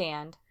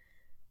understand.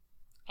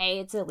 A,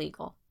 it's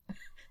illegal.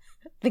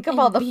 Think of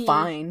all the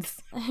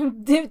fines.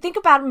 Think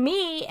about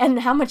me and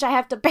how much I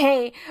have to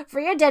pay for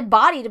your dead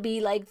body to be,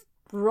 like,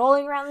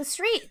 rolling around the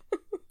street.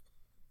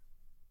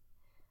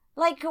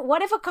 Like,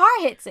 what if a car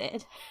hits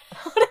it?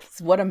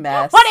 What a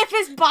mess. What if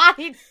his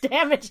body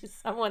damages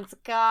someone's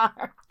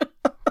car?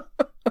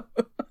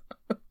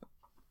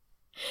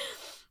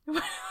 What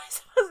am I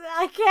supposed to,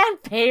 I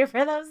can't pay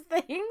for those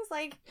things.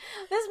 Like,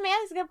 this man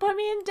is going to put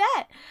me in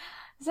debt.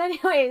 So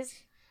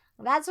anyways,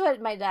 that's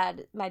what my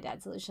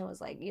dad's solution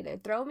was like. Either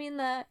throw me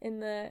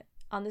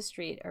on the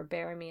street or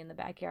bury me in the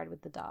backyard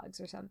with the dogs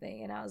or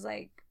something. And I was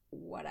like,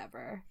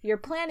 whatever. Your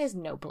plan is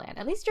no plan.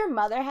 At least your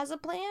mother has a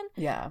plan.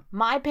 Yeah.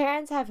 My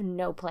parents have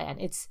no plan.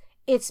 It's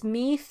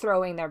me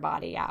throwing their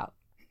body out.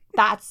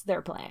 That's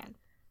their plan.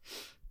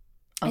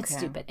 Okay. It's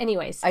stupid.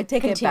 Anyways, I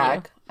take it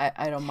back.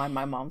 I don't mind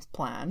my mom's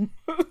plan.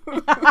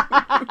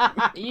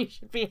 You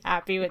should be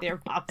happy with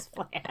your mom's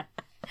plan.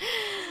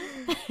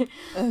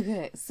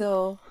 Okay,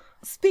 so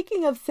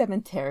speaking of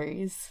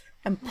cemeteries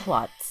and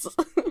plots.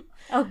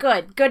 Oh,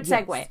 good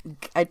segue. Yes,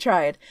 I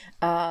tried.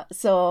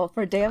 So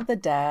for Day of the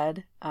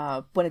Dead,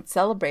 when it's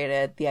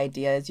celebrated, the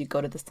idea is you go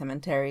to the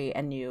cemetery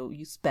and you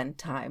spend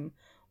time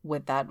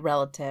with that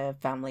relative,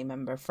 family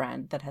member,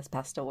 friend that has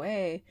passed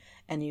away,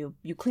 and you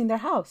clean their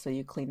house. So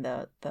you clean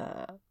the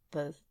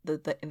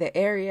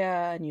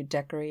area, and you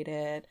decorate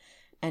it,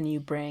 and you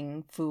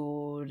bring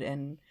food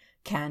and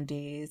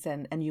candies,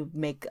 and you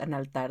make an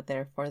altar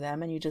there for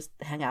them, and you just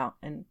hang out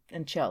and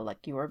chill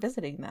like you were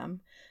visiting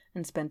them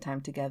and spend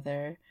time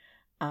together.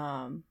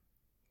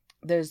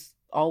 There's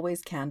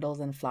always candles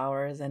and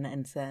flowers and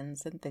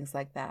incense and things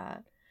like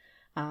that.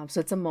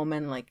 So it's a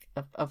moment like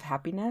of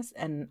happiness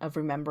and of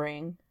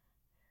remembering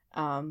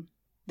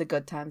the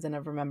good times and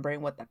of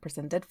remembering what that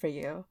person did for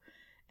you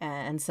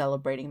and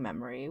celebrating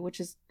memory, which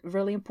is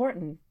really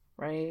important,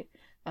 right?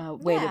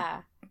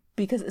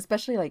 Because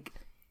especially like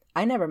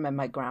I never met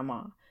my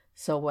grandma.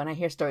 So when I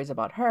hear stories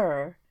about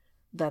her,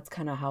 that's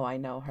kind of how I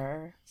know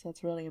her. So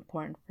it's really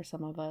important for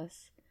some of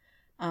us.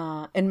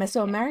 In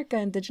Mesoamerica,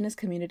 indigenous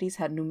communities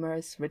had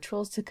numerous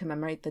rituals to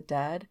commemorate the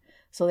dead.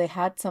 So they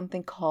had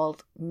something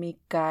called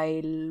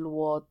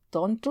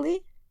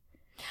Mikailwotontli.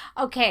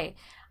 Okay,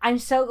 I'm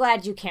so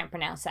glad you can't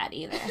pronounce that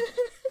either.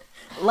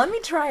 Let me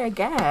try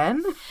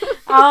again.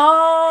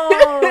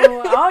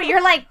 Oh,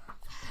 you're like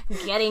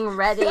getting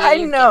ready.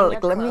 I know.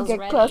 Like, let me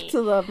get close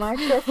to the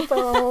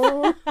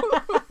microphone.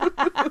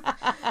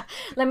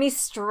 Let me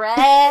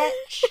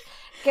stretch.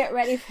 Get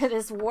ready for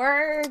this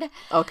word.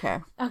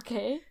 Okay.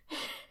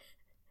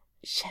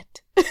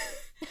 Shit. The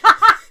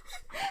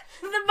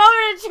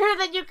moment of truth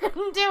that you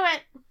couldn't do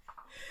it.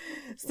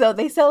 So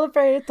they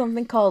celebrated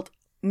something called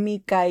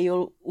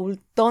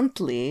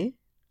Mikailwotontli,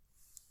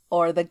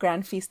 or the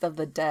Grand Feast of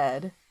the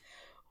Dead,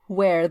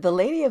 where the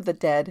Lady of the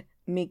Dead,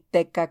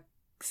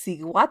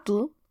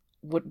 Mictecacihuatl,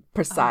 would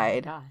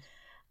preside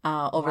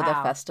over the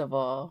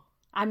festival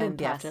and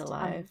the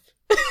afterlife.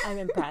 I'm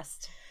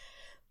impressed.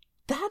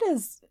 That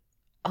is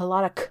a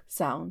lot of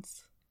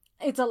sounds.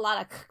 It's a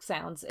lot of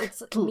sounds.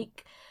 It's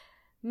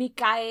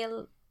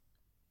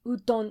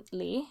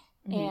Mikailwotontli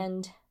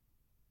and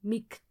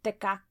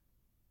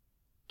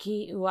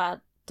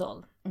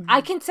Mictecacihuatl. Mm-hmm.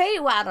 I can say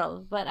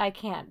waddle, but I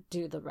can't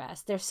do the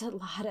rest. There's a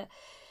lot of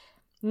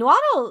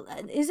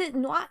Nahuatl. Is it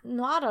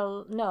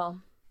Nahuatl? No.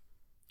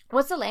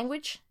 What's the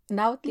language?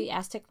 Nahuatl? The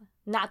Aztec.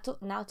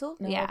 Nahuatl?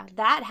 Yeah,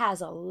 that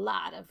has a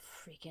lot of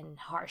freaking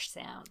harsh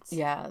sounds.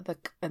 Yeah, the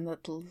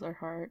tls are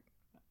hard.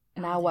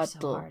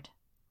 Nahuatl.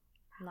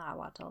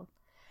 Nahuatl.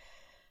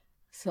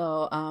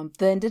 So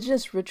the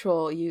indigenous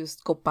ritual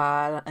used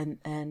copal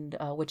and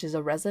which is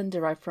a resin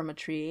derived from a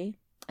tree,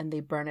 and they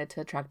burn it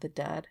to attract the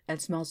dead.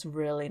 It smells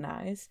really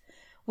nice.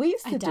 We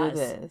used to do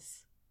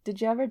this.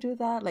 Did you ever do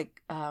that?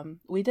 Like,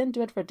 we didn't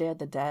do it for Day of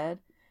the Dead,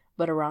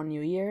 but around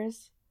New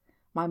Year's,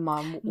 my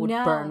mom would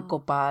burn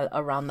copal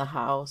around the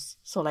house.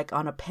 So like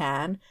on a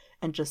pan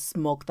and just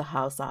smoke the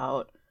house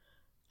out.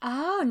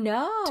 Oh,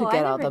 no. To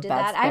get all the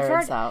bad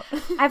spirits out.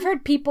 I've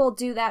heard people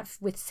do that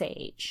with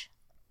sage.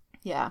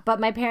 Yeah. But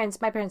my parents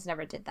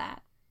never did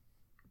that.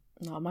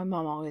 No, my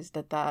mom always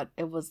did that.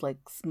 It was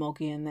like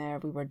smoky in there.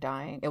 We were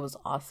dying. It was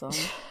awesome.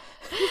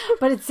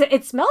 But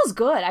it smells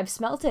good. I've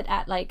smelt it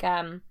at like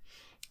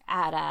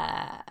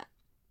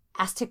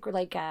Aztec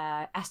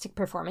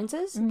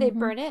performances. Mm-hmm. They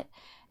burn it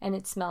and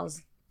it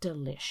smells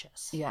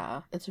delicious.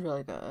 Yeah, it's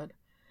really good.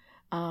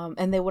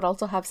 And they would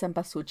also have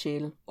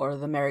cempasúchil, or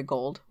the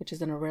marigold, which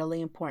is a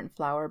really important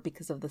flower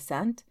because of the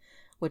scent,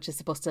 which is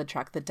supposed to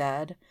attract the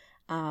dead.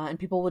 And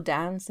people would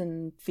dance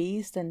and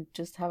feast and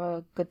just have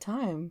a good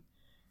time.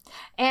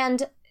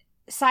 And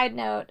side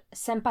note,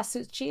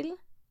 cempasúchil,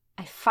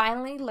 I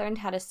finally learned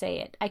how to say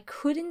it. I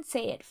couldn't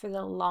say it for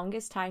the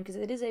longest time because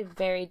it is a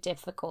very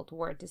difficult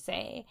word to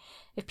say.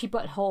 If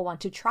people at home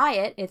want to try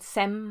it, it's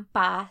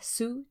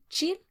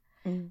cempasúchil.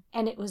 Mm.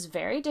 And it was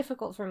very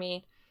difficult for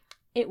me.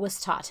 It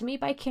was taught to me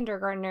by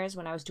kindergartners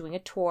when I was doing a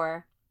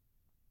tour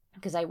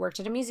because I worked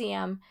at a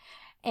museum.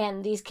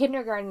 And these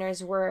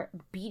kindergartners were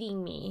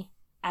beating me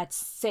at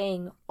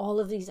saying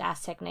all of these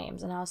Aztec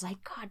names. And I was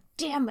like, God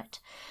damn it.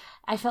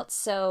 I felt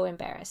so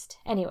embarrassed.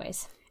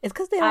 Anyways. It's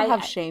because they don't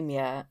have shame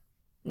yet.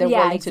 They're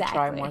willing to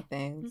try more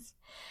things.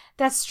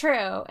 That's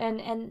true.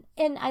 And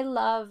I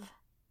love,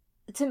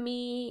 to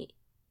me,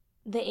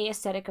 the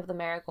aesthetic of the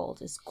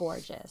marigold is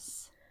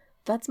gorgeous.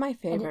 That's my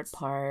favorite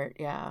part,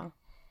 yeah.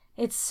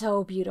 It's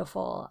so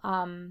beautiful.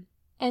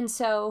 And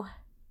so,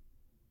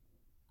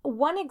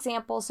 one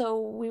example, so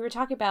we were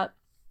talking about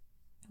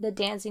the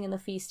dancing and the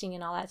feasting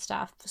and all that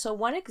stuff. So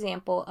one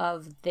example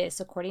of this,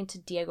 according to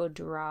Diego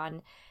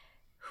Duran,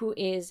 who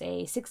is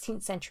a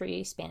 16th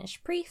century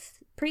Spanish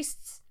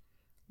priest,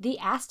 the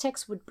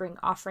Aztecs would bring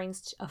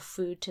offerings of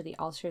food to the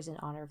altars in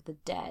honor of the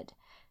dead.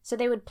 So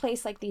they would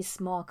place like these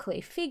small clay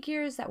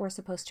figures that were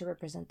supposed to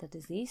represent the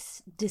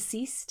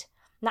deceased,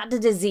 not the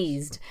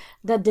diseased,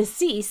 the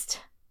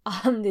deceased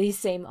on these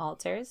same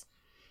altars.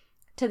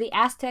 To the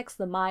Aztecs,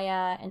 the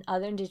Maya, and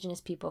other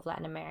indigenous people of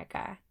Latin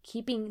America,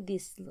 keeping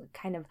this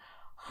kind of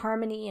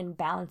harmony and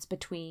balance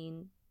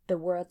between the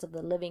worlds of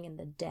the living and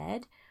the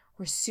dead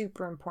were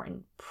super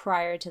important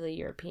prior to the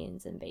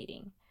Europeans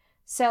invading.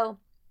 So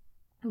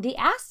the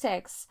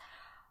Aztecs,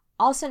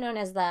 also known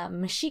as the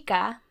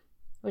Mexica,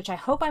 which I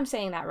hope I'm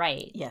saying that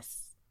right.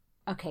 Yes.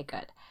 Okay,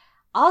 good.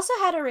 Also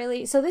had a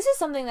really... So this is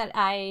something that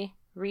I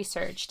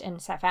researched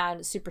and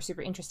found super,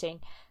 super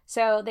interesting.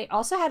 So they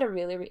also had a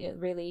really,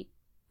 really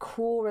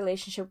cool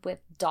relationship with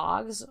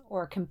dogs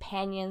or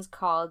companions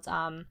called...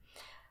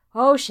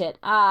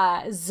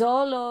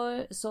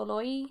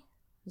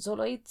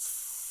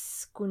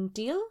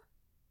 Zoloitzcuintli?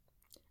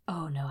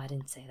 Oh, no, I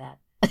didn't say that.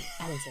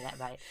 I didn't say that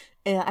right.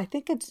 I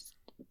think it's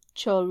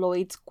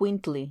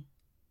Xoloitzcuintli.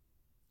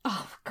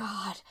 Oh,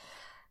 God.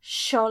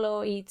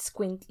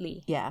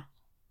 Xoloitzcuintli. Yeah.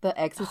 The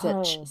X is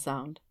a ch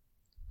sound.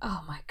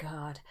 Oh, my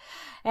God.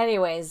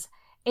 Anyways,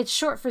 it's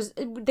short for...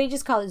 They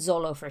just call it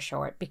Zolo for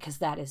short because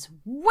that is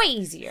way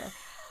easier.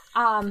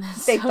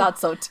 They thought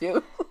so,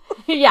 too.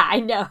 Yeah, I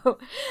know.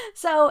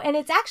 So, and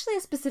it's actually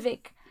a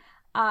specific...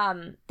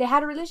 they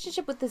had a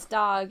relationship with this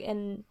dog,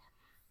 and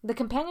the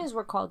companions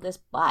were called this,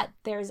 but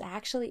there's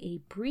actually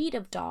a breed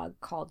of dog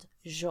called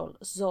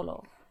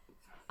Zolo.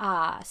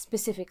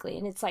 Specifically,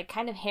 and it's like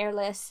kind of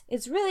hairless.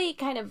 It's really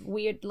kind of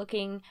weird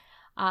looking,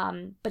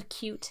 but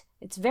cute.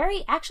 It's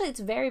very,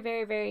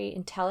 very, very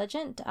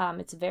intelligent.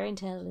 It's a very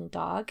intelligent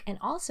dog. And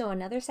also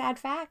another sad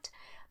fact,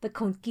 the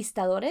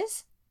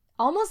conquistadores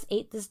almost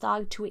ate this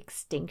dog to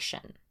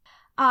extinction.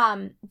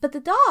 But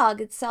the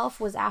dog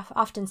itself was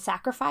often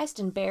sacrificed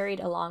and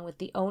buried along with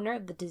the owner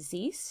of the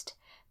deceased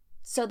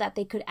so that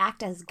they could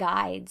act as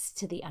guides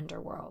to the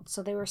underworld.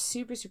 So they were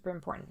super, super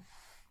important.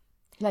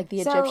 Like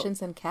the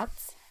Egyptians and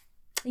cats?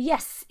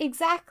 Yes,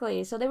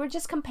 exactly. So they were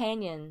just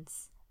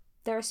companions.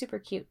 They were super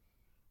cute.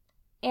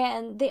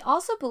 And they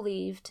also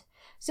believed,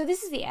 so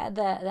this is the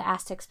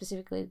Aztecs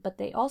specifically, but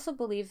they also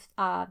believed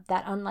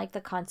that unlike the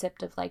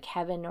concept of like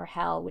heaven or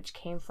hell, which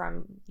came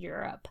from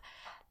Europe,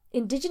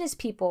 indigenous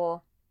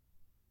people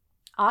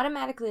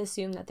automatically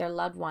assumed that their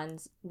loved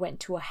ones went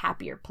to a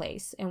happier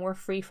place and were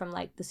free from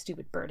like the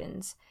stupid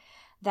burdens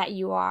that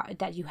you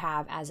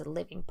have as a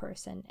living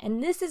person.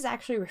 And this is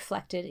actually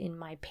reflected in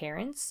my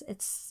parents.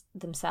 It's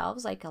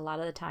themselves. Like a lot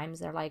of the times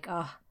they're like,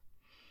 oh,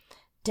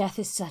 death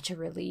is such a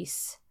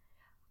release.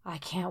 I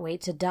can't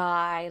wait to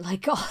die.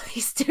 Like all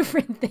these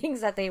different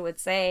things that they would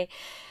say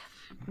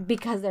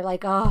because they're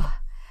like, oh,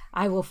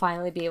 I will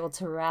finally be able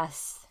to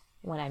rest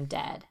when I'm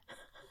dead.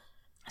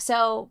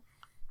 So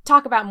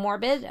talk about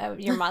morbid,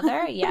 your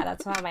mother. Yeah,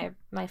 that's how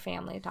my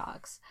family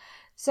talks.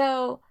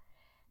 So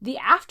the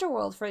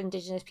afterworld for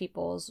indigenous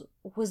peoples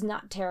was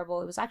not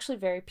terrible. It was actually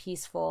very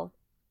peaceful.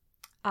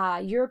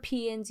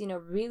 Europeans,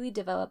 really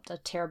developed a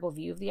terrible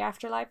view of the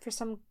afterlife for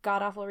some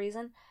god-awful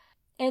reason.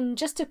 And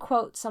just to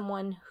quote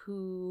someone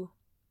who,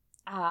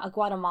 a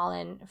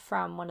Guatemalan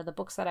from one of the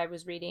books that I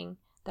was reading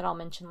that I'll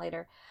mention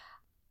later,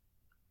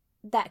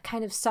 that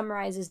kind of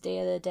summarizes Day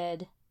of the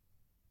Dead.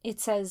 It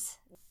says,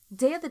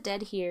 Day of the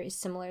Dead here is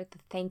similar to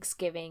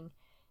Thanksgiving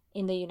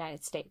in the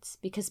United States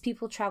because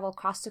people travel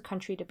across the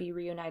country to be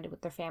reunited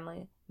with their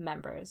family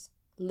members,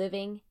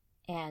 living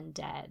and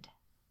dead.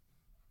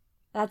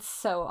 That's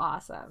so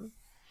awesome.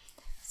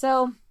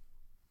 So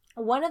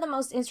one of the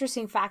most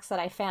interesting facts that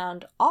I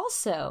found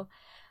also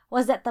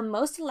was that the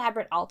most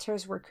elaborate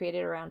altars were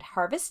created around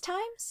harvest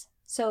times.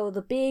 So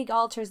the big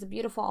altars, the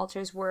beautiful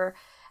altars were,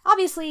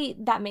 obviously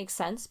that makes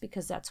sense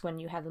because that's when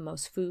you have the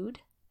most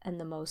food and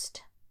the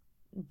most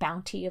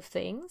bounty of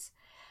things.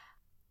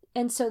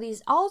 And so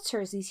these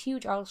altars, these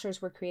huge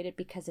altars were created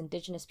because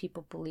indigenous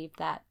people believed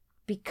that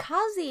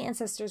because the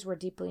ancestors were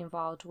deeply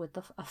involved with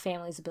a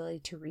family's ability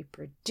to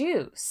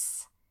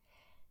reproduce,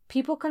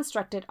 people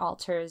constructed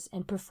altars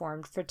and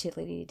performed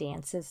fertility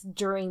dances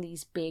during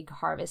these big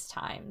harvest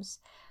times.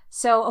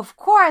 So, of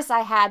course,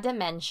 I had to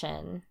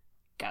mention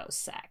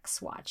ghost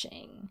sex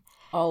watching.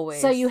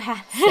 Always. So you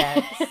had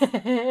sex.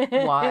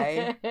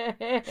 Why?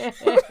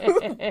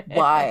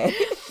 Why?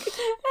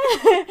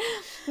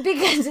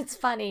 Because it's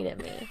funny to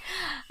me.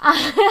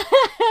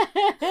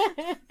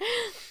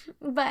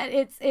 But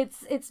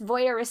it's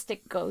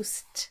voyeuristic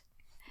ghost.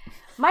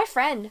 A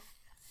friend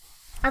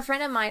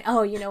of mine.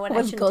 Oh, you know what?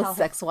 Was ghost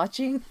sex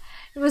watching?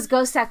 It was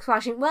ghost sex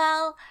watching.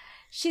 Well,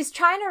 she's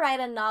trying to write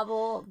a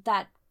novel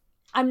that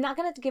I'm not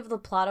gonna give the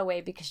plot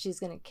away because she's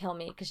gonna kill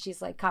me because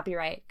she's like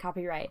copyright.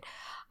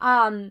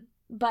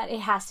 But it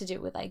has to do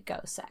with like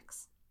ghost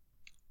sex.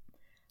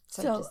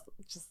 So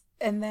just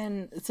and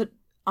then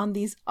on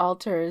these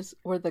altars,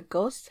 were the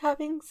ghosts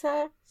having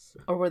sex?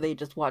 Or were they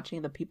just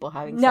watching the people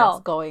having No,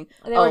 sex going,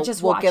 they were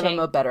just we'll give watching.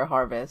 them a better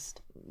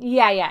harvest.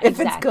 Yeah, If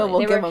exactly. it's good, we'll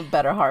give them a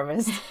better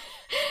harvest.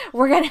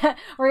 We're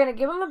gonna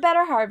give them a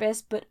better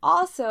harvest, but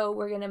also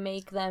we're gonna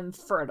make them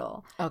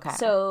fertile. Okay.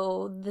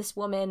 So this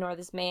woman or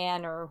this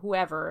man or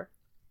whoever,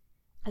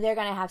 they're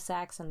gonna have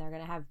sex and they're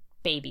gonna have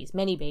babies,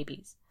 many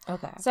babies.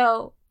 Okay.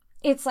 So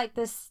it's like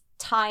this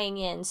tying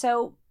in.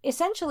 So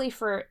essentially,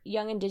 for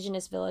young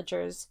indigenous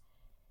villagers,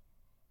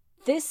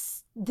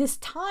 this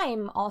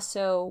time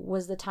also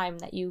was the time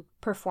that you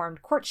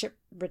performed courtship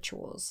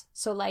rituals.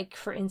 So, like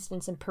for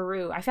instance, in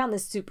Peru, I found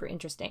this super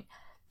interesting.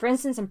 For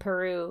instance, in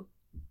Peru,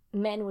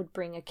 men would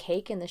bring a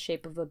cake in the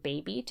shape of a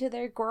baby to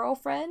their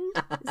girlfriend.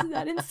 Isn't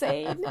that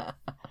insane?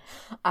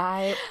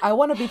 I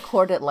want to be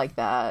courted like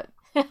that.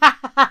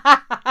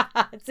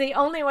 It's the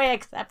only way I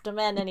accept a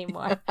man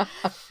anymore.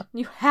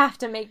 You have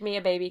to make me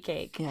a baby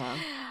cake. Yeah.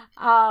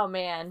 Oh,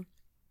 man.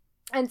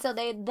 And so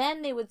they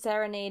would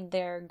serenade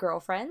their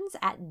girlfriends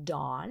at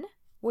dawn,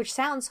 which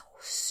sounds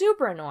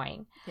super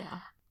annoying. Yeah.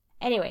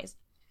 Anyways,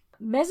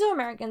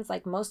 Mesoamericans,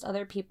 like most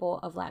other people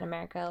of Latin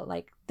America,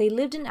 like they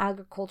lived in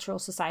agricultural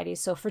societies.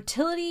 So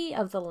fertility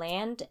of the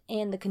land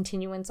and the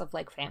continuance of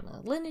like family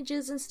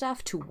lineages and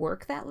stuff to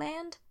work that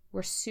land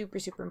were super,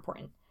 super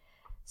important.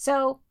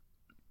 So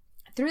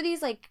through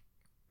these like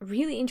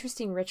really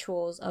interesting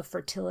rituals of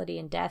fertility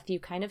and death,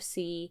 you kind of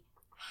see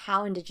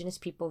how indigenous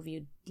people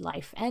viewed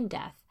life and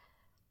death.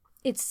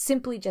 It's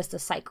simply just a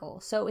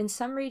cycle. So in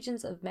some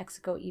regions of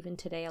Mexico, even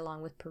today,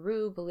 along with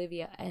Peru,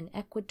 Bolivia, and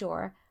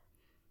Ecuador,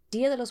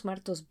 Dia de los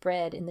Muertos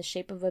bread in the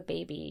shape of a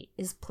baby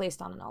is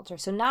placed on an altar.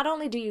 So not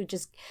only do you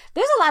just...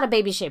 There's a lot of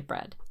baby-shaped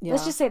bread. Yeah.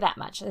 Let's just say that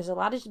much. There's a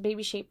lot of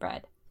baby-shaped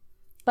bread.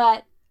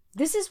 But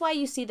this is why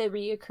you see the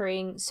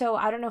reoccurring... So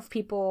I don't know if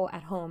people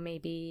at home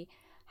maybe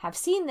have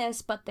seen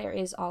this, but there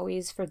is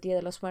always, for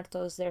Dia de los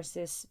Muertos, there's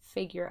this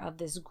figure of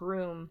this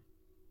groom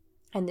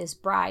and this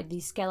bride,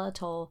 these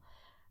skeletal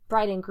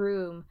bride and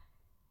groom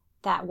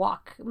that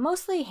walk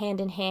mostly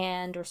hand in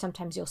hand, or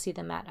sometimes you'll see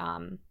them at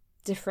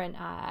different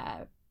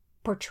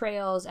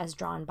portrayals as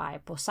drawn by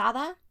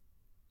Posada.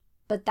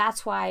 But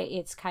that's why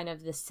it's kind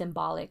of the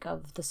symbolic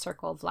of the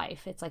circle of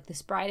life. It's like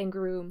this bride and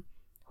groom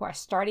who are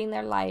starting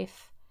their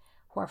life,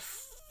 who are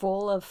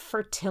full of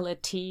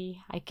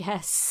fertility, I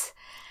guess.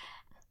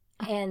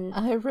 And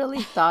I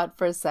really thought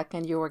for a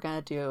second you were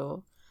going to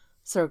do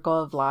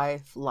Circle of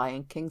Life,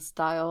 Lion King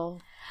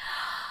style.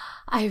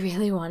 I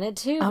really wanted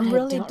to. I'm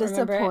really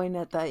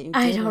disappointed that you didn't.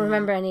 I don't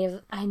remember any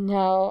of... I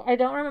know. I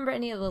don't remember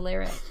any of the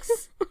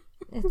lyrics.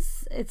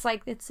 It's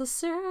like, it's a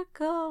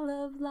circle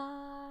of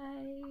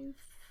life.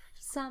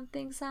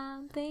 Something,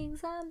 something,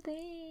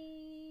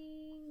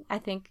 something. I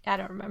think. I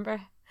don't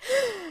remember.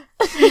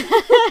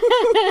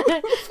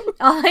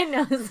 All I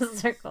know is the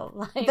circle of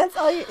life. That's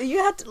all you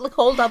had to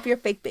hold up your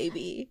fake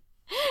baby.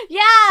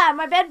 Yeah,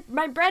 my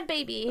bread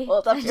baby.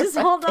 Hold up your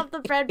hold up the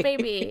bread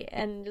baby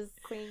and just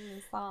sing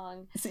the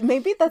song. See,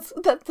 maybe that's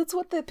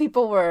what the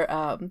people were,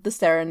 the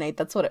serenade,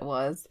 that's what it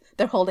was.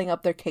 They're holding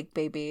up their cake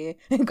baby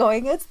and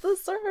going, it's the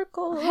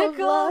circle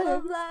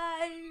of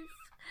life.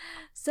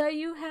 So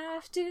you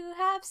have to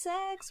have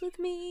sex with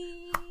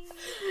me.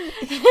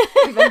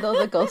 Even though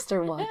the ghosts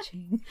are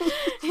watching.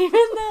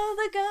 Even though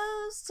the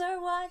ghosts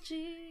are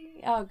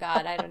watching. Oh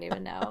God, I don't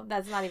even know.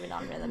 That's not even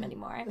on rhythm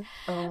anymore.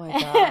 Oh my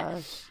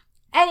gosh.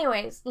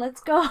 Anyways, let's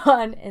go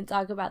on and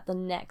talk about the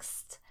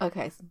next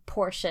okay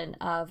portion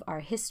of our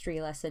history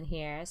lesson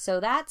here. So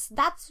that's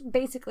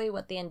basically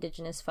what the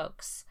indigenous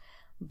folks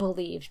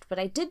believed. But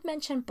I did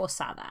mention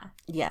Posada.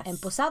 Yes.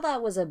 And Posada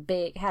was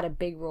had a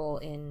big role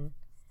in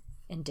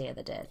Day of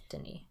the Dead,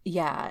 didn't he?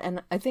 Yeah,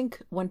 and I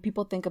think when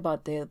people think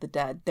about Day of the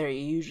Dead, they're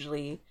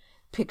usually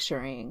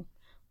picturing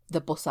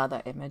the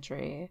Posada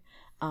imagery.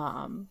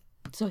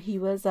 So he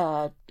was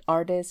a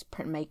artist,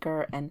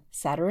 printmaker, and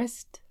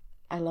satirist.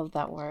 I love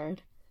that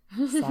word.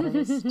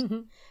 Satirist.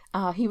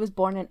 He was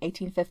born in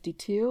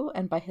 1852,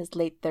 and by his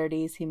late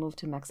 30s, he moved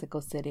to Mexico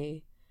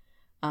City,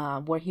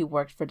 where he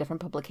worked for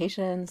different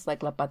publications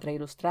like La Patria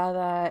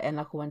Ilustrada and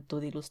La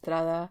Juventud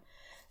Ilustrada.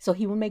 So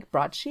he would make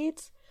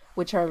broadsheets,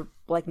 which are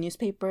like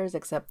newspapers,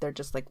 except they're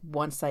just like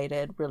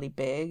one-sided, really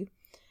big.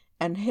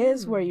 And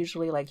his were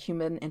usually like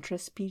human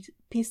interest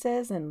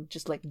pieces and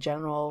just like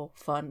general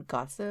fun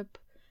gossip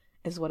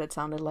is what it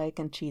sounded like,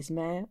 and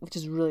chisme, which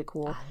is really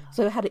cool.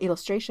 So it had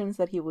illustrations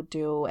that he would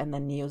do and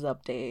then news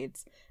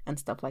updates and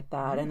stuff like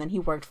that. And then he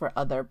worked for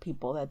other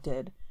people that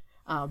did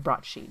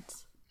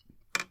broadsheets.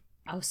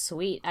 Oh,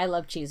 sweet. I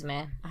love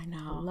chisme. I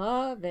know.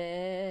 Love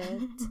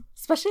it.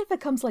 Especially if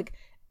it comes like,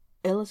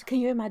 can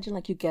you imagine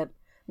like you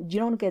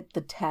don't get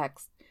the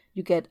text,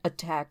 you get a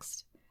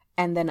text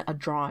and then a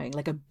drawing,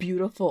 like a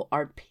beautiful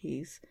art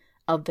piece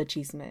of the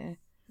chisme.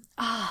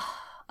 Ah.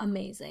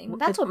 Amazing.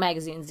 That's what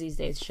magazines these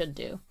days should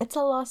do. It's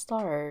a lost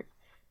art.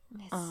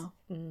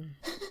 Bring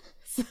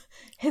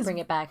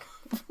it back.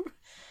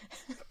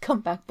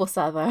 Come back,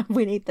 Posada.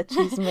 We need the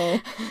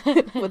chisme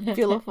with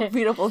beautiful,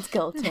 beautiful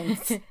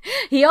skeletons.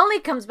 He only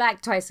comes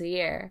back twice a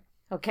year.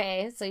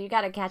 Okay, so you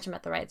got to catch him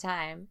at the right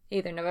time,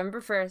 either November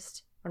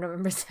 1st or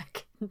November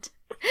 2nd.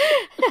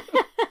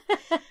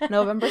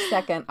 November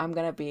 2nd, I'm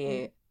going to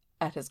be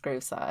at his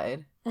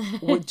graveside,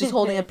 just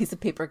holding a piece of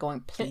paper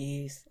going,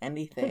 please,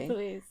 anything.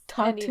 Please,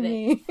 talk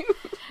anything.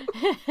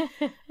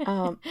 to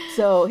me.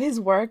 So his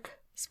work,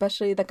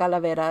 especially the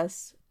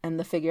calaveras and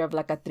the figure of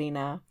La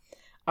Catrina,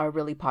 are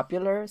really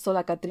popular. So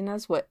La Catrina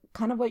is what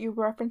you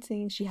were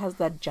referencing. She has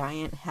that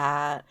giant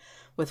hat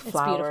with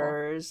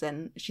flowers,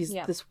 and she's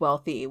this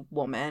wealthy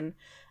woman.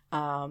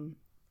 And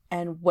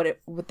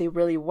what they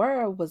really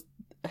were was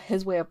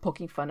his way of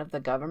poking fun of the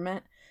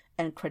government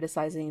and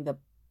criticizing the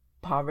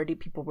poverty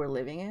people were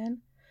living in.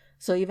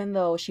 So even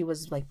though she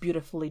was like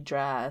beautifully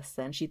dressed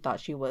and she thought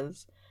she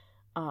was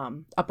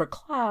upper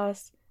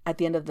class, at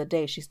the end of the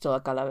day she's still a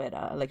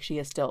calavera. Like, she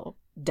is still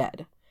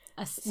dead.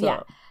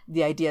 So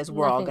the idea is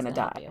we're all gonna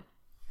die.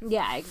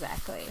 Yeah,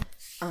 exactly.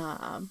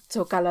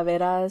 So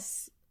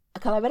calaveras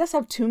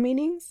have two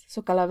meanings.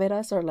 So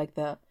calaveras are like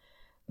the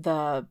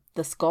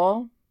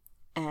skull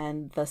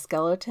and the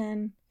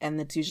skeleton, and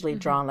it's usually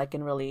drawn like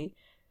in really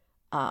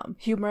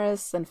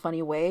humorous and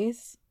funny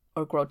ways,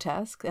 or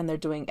grotesque, and they're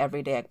doing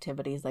everyday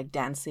activities like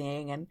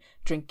dancing and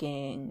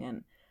drinking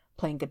and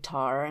playing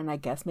guitar, and I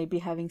guess maybe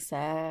having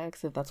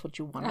sex, if that's what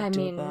you want to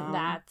do. I mean,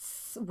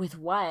 that's with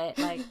what?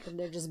 Like,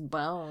 they're just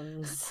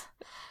bones.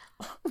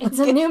 It's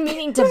a new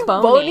meaning to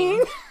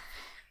boning.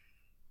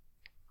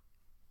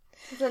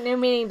 It's a new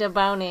meaning to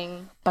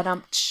boning. But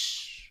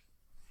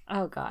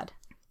oh God.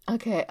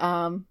 Okay.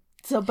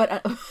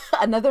 But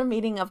another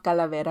meaning of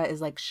calavera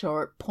is like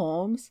short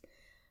poems,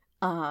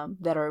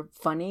 that are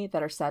funny,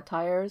 that are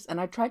satires, and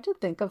I tried to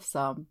think of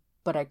some,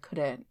 but I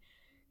couldn't,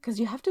 because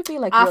you have to be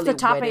like off really the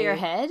top witty. of your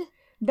head.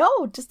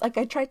 No, just like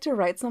I tried to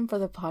write some for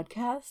the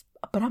podcast,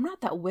 but I'm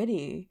not that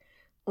witty.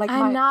 Like,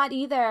 I'm not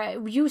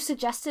either. You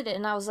suggested it,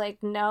 and I was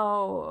like,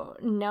 no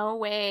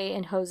way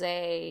in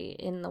Jose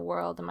in the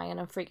world am I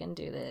gonna freaking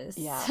do this.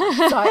 Yeah, so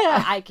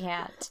I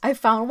can't. I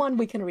found one.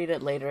 We can read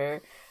it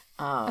later.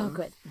 Oh,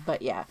 good.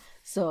 But yeah,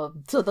 so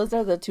those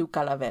are the two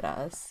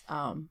calaveras.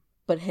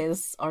 But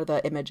his are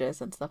the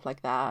images and stuff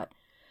like that.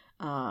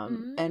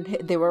 And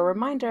they were a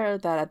reminder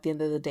that at the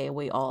end of the day,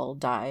 we all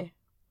die,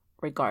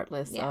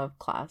 regardless of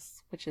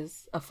class, which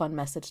is a fun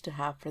message to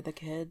have for the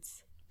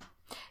kids.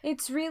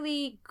 It's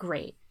really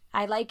great.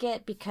 I like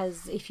it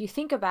because if you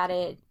think about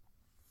it,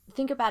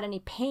 think about any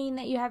pain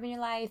that you have in your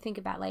life, think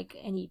about like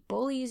any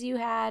bullies you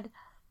had.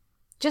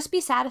 Just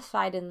be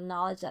satisfied in the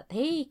knowledge that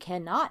they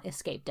cannot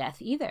escape death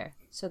either.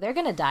 So they're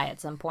going to die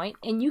at some point,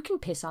 and you can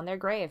piss on their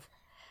grave.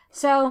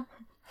 So,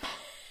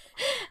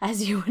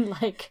 as you would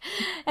like.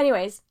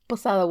 Anyways.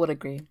 Posada would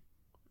agree.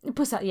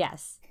 Posada,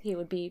 yes. He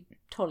would be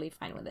totally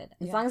fine with it.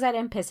 As long as I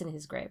didn't piss in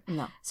his grave.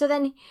 No. So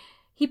then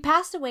he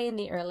passed away in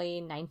the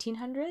early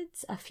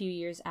 1900s, a few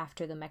years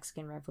after the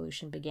Mexican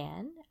Revolution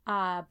began.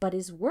 But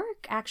his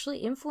work actually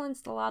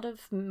influenced a lot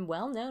of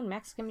well-known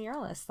Mexican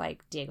muralists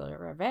like Diego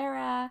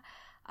Rivera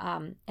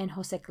and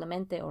Jose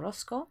Clemente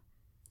Orozco,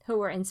 who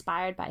were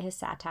inspired by his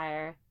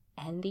satire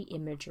and the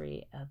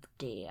imagery of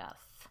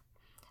death.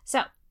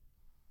 So,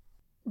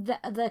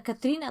 the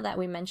Catrina that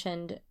we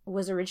mentioned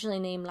was originally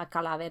named La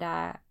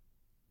Calavera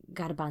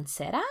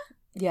Garbancera?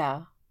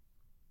 Yeah.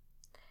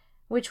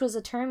 Which was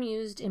a term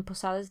used in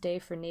Posada's day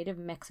for native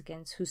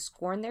Mexicans who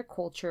scorned their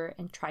culture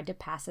and tried to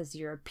pass as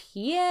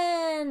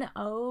European.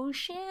 Oh,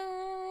 shit.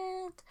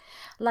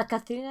 La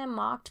Catrina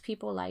mocked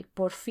people like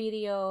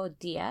Porfirio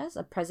Diaz,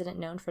 a president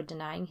known for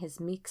denying his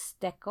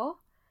Mixteco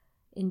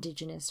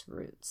indigenous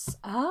roots.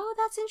 Oh,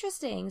 that's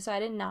interesting. So I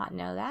did not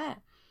know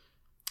that.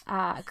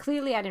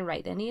 Clearly, I didn't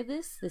write any of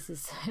this. This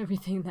is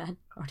everything that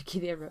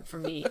Orquídea wrote for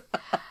me.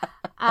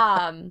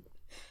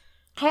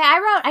 Hey,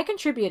 I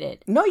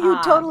contributed. No, you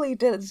totally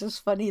did. It's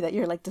just funny that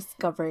you're like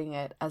discovering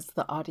it as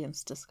the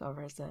audience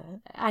discovers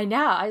it. I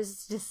know.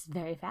 It's just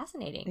very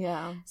fascinating.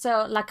 Yeah.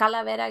 So, La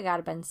Calavera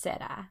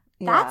Garbancera.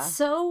 That's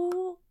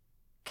so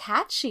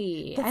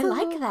catchy. I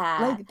like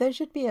that. Like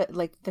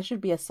there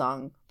should be a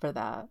song for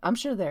that. I'm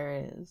sure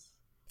there is.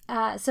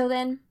 So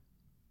then,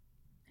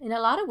 in a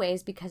lot of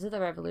ways, because of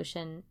the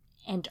revolution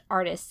and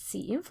artists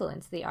he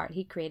influenced, the art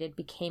he created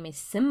became a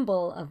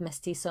symbol of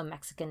mestizo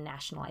Mexican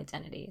national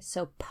identity.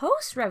 So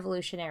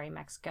post-revolutionary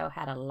Mexico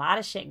had a lot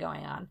of shit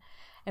going on.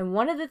 And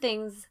one of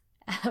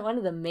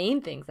the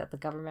main things that the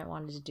government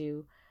wanted to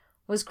do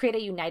was create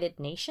a united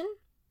nation.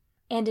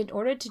 And in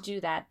order to do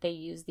that, they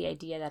used the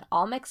idea that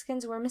all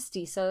Mexicans were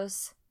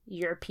mestizos,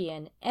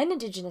 European and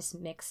indigenous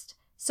mixed.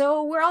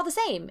 So we're all the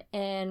same,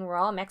 and we're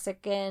all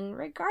Mexican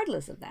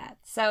regardless of that.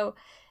 So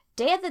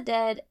Day of the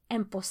Dead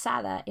and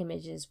Posada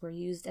images were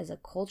used as a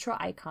cultural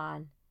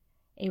icon,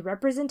 a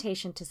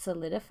representation to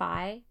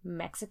solidify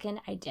Mexican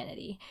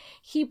identity.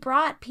 He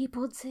brought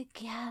people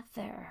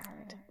together.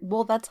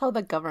 Well, that's how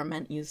the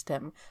government used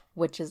him,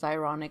 which is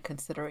ironic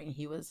considering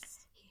he was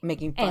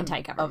making fun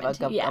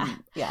anti-government. of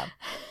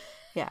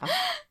yeah.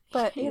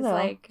 But, he's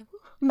like,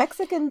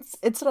 Mexicans,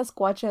 it's a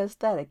squatcha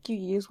aesthetic. You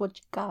use what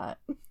you got.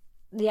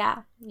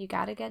 Yeah, you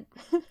gotta get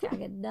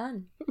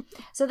done.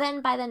 So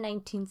then by the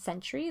 19th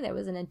century, there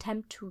was an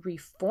attempt to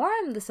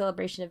reform the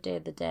celebration of Day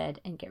of the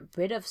Dead and get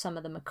rid of some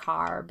of the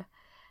macabre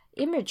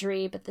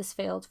imagery, but this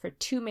failed for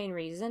two main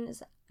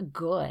reasons.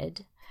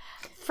 Good.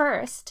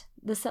 First,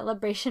 the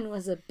celebration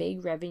was a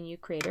big revenue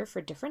creator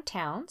for different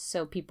towns,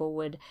 so people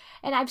would,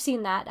 and I've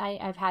seen that.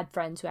 I've had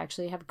friends who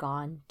actually have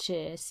gone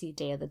to see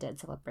Day of the Dead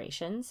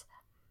celebrations.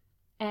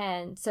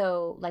 And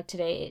so, like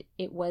today,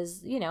 it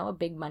was, a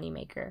big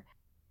moneymaker.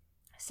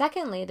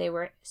 Secondly, they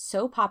were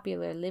so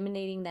popular,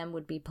 eliminating them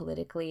would be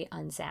politically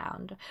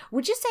unsound.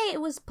 Would you say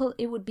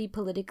it would be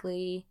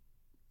politically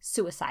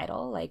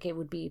suicidal? Like it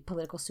would be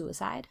political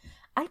suicide?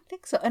 I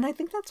think so. And I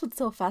think that's what's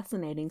so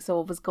fascinating. So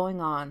what was going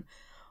on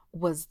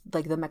was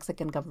like the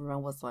Mexican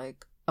government was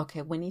like,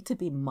 okay, we need to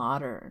be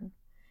modern.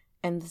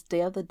 And this Day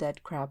of the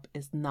Dead crap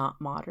is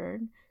not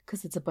modern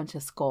because it's a bunch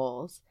of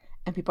skulls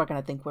and people are going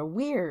to think we're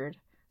weird.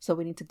 So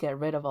we need to get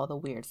rid of all the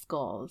weird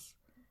skulls.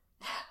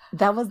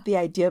 That was the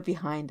idea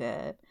behind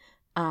it.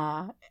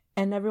 And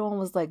everyone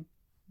was like,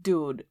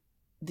 dude,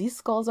 these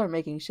skulls are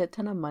making shit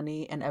ton of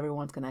money and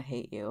everyone's going to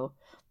hate you.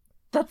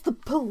 That's the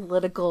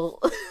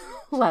political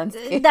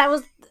landscape. That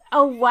was,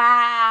 oh,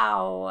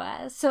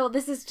 wow. So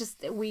this is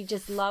we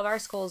just love our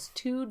skulls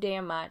too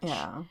damn much.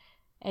 Yeah.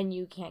 And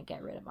you can't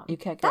get rid of them. You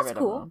can't get rid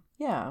of them.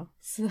 Yeah.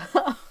 So,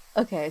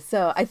 okay,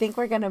 so I think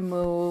we're going to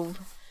move.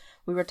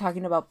 We were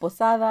talking about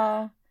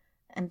Posada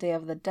and Day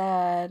of the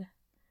Dead.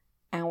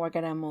 And we're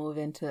going to move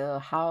into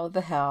how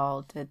the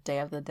hell did Day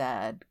of the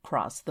Dead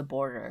cross the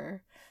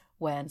border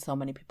when so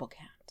many people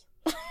can't?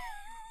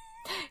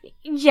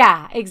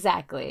 Yeah,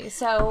 exactly.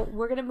 So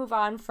we're going to move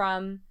on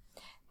from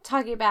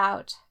talking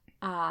about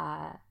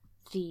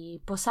the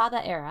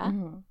Posada era,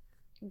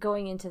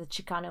 going into the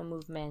Chicano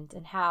movement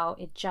and how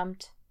it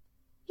jumped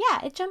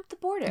the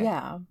border.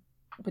 Yeah,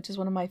 which is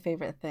one of my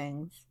favorite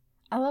things.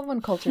 I love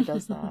when culture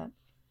does that.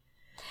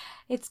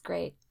 It's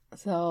great.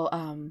 So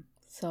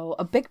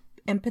a big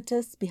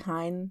impetus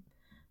behind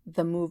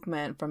the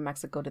movement from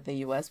Mexico to the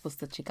U.S. was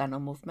the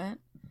Chicano movement.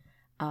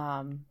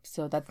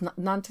 So that's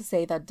not to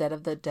say that Dead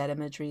of the Dead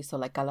imagery, so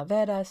like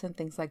calaveras and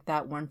things like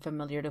that, weren't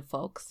familiar to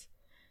folks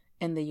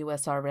in the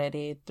U.S.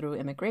 already through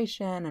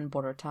immigration and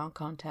border town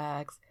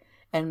contacts.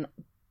 And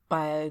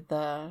by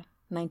the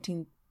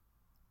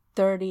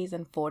 1930s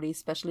and 40s,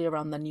 especially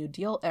around the New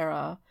Deal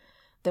era,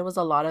 there was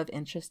a lot of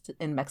interest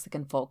in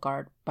Mexican folk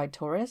art by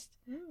tourists.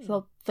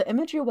 So the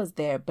imagery was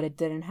there, but it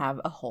didn't have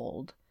a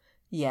hold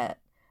yet.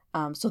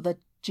 So the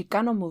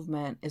Chicano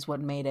movement is what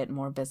made it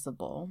more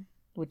visible,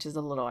 which is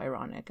a little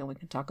ironic. And we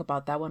can talk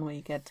about that when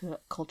we get to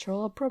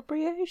cultural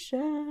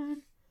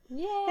appropriation.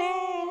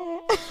 Yay!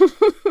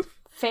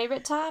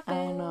 Favorite topic.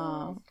 I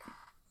know.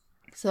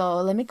 So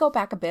let me go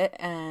back a bit.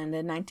 And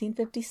in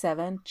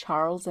 1957,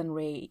 Charles and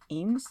Ray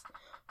Eames,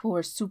 who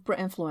were super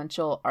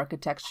influential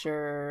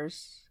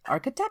architectures? No,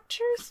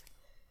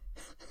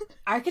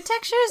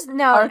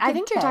 I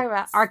think you're talking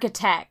about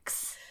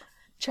architects.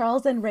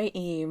 Charles and Ray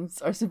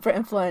Eames are super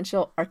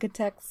influential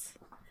architects.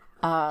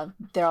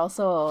 They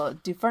also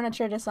do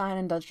furniture design,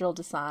 industrial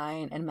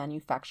design, and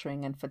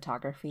manufacturing and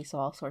photography, so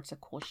all sorts of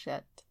cool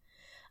shit.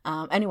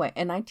 Anyway,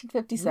 in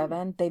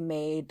 1957, they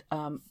made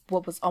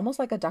what was almost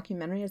like a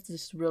documentary. It's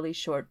this really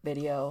short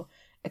video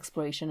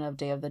exploration of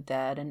Day of the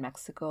Dead in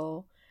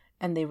Mexico.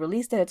 And they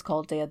released it. It's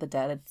called Day of the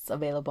Dead. It's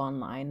available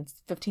online.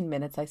 It's 15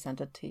 minutes. I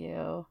sent it to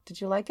you. Did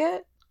you like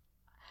it?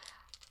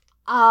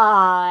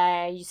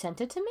 You sent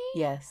it to me?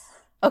 Yes.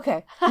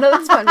 Okay. No,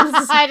 that's fine.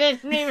 I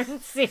didn't even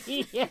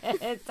see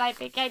it. I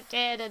think I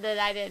did, and then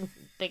I didn't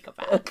think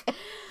about it. Okay.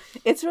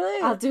 It's really...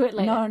 I'll do it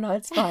later. No,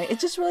 it's fine. It's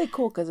just really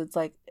cool because it's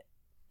like...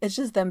 It's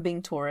just them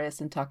being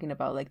tourists and talking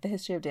about like the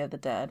history of Day of the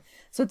Dead.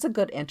 So it's a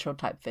good intro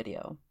type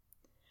video.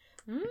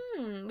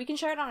 We can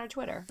share it on our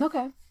Twitter.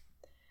 Okay.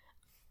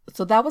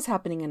 So that was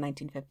happening in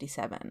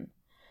 1957.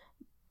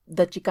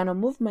 The Chicano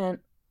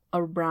movement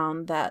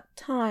around that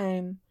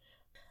time,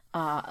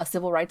 a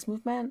civil rights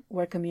movement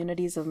where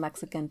communities of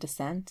Mexican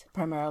descent,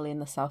 primarily in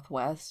the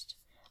Southwest,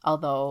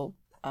 although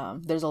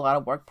there's a lot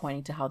of work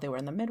pointing to how they were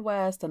in the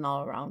Midwest and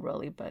all around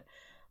really, but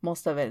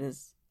most of it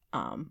is,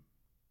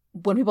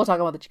 when people talk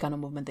about the Chicano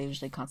movement, they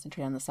usually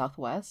concentrate on the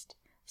Southwest.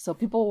 So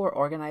people were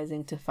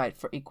organizing to fight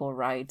for equal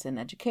rights in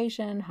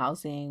education,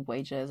 housing,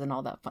 wages, and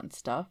all that fun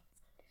stuff.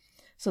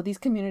 So these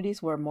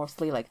communities were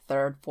mostly like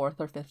third,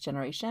 fourth, or fifth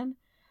generation,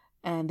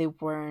 and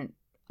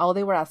all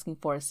they were asking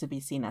for is to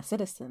be seen as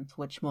citizens,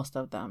 which most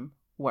of them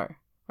were,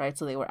 right?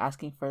 So they were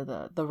asking for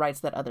the rights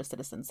that other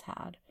citizens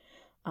had.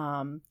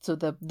 So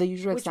the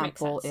usual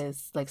example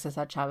is like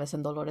Cesar Chavez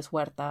and Dolores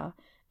Huerta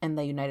and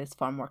the United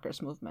Farm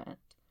Workers movement,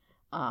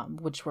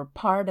 which were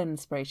part and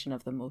inspiration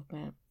of the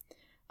movement.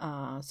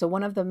 So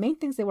one of the main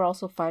things they were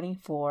also fighting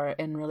for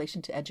in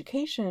relation to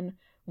education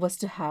was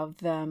to have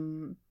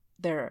their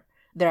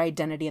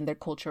identity and their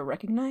culture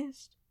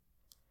recognized.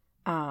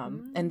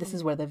 And this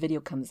is where the video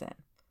comes in.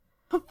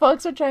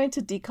 Folks are trying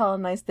to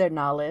decolonize their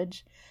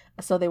knowledge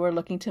So they were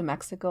looking to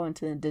Mexico and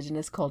to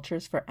indigenous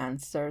cultures for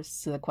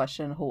answers to the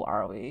question, who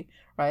are we?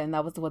 Right? And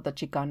that was what the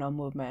Chicano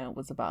movement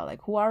was about.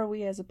 Like, who are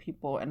we as a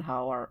people, and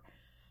how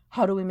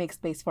do we make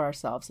space for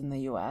ourselves in the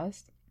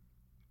US?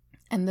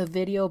 And the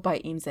video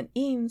by Eames and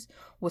Eames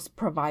was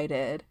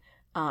provided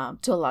to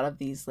a lot of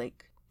these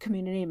like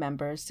community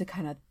members to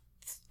kind of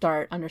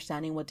start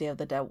understanding what Day of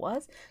the Dead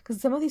was, because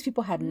some of these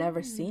people had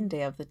never seen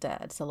Day of the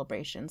Dead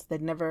celebrations.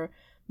 They'd never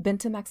been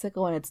to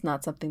Mexico, and it's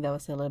not something that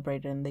was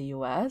celebrated in the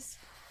US.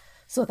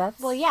 So that's...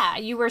 Well, yeah,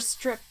 you were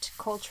stripped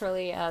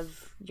culturally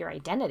of your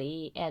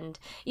identity and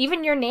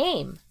even your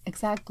name.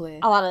 Exactly.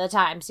 A lot of the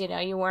times, you know,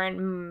 you weren't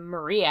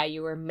Maria,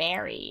 you were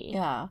Mary.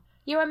 Yeah.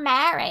 You were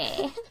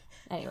Mary.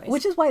 Anyways.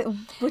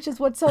 Which is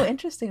what's so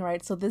interesting,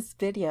 right? So this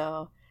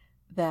video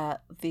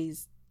that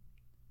these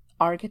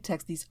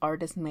architects, these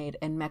artists made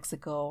in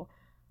Mexico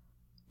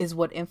is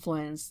what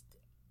influenced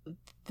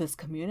this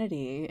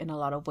community in a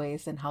lot of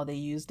ways, and how they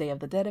use Day of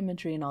the Dead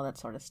imagery and all that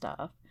sort of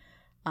stuff.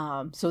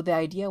 So the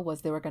idea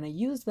was they were going to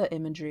use the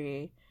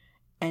imagery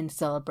and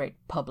celebrate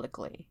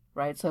publicly,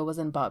 right? So it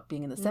wasn't about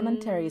being in the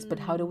cemeteries, but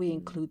how do we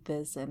include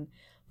this in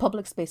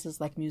public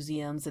spaces like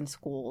museums and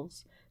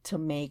schools to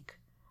make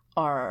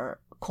our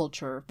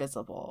culture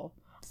visible?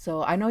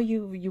 So I know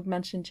you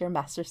mentioned your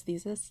master's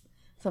thesis,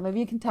 so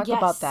maybe you can talk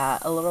about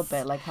that a little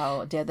bit, like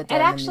how Day of the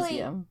Dead in the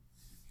museum.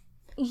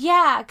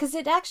 Yeah, because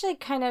it actually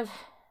kind of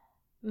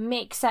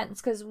makes sense,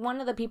 because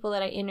one of the people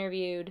that I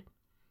interviewed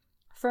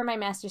for my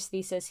master's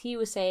thesis, he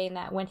was saying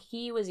that when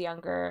he was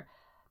younger,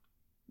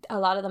 a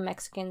lot of the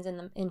Mexicans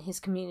in his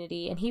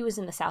community, and he was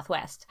in the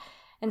Southwest,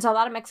 and so a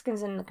lot of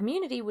Mexicans in the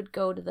community would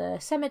go to the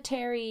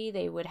cemetery,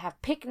 they would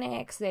have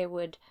picnics, they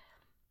would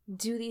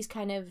do these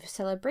kind of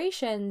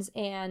celebrations,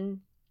 and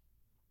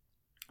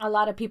a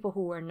lot of people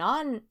who were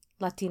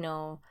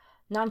non-Latino,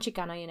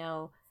 non-Chicano, you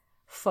know,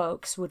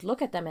 folks would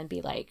look at them and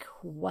be like,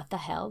 what the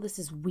hell? This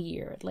is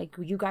weird. Like,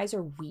 you guys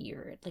are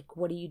weird. Like,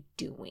 what are you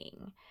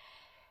doing?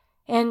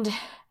 And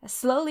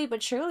slowly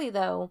but surely,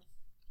 though,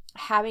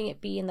 having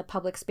it be in the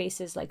public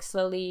spaces, like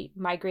slowly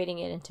migrating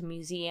it into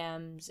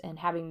museums and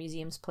having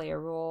museums play a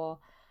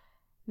role,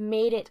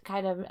 made it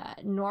kind of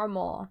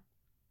normal.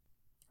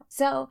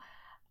 So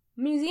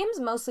museums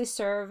mostly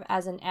serve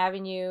as an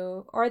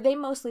avenue, or they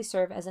mostly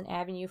serve as an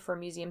avenue for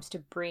museums to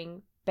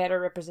bring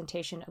better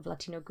representation of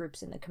Latino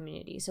groups in the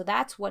community. So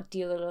that's what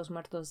Dia de los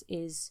Muertos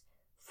is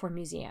for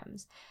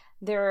museums.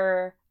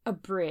 They're a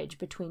bridge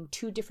between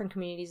two different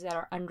communities that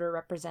are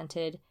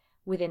underrepresented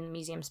within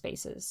museum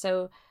spaces.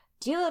 So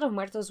Dia de los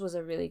Muertos was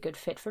a really good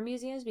fit for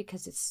museums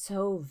because it's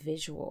so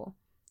visual,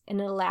 and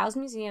it allows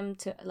museum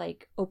to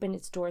like open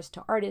its doors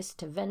to artists,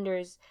 to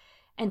vendors,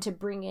 and to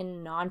bring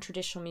in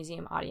non-traditional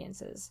museum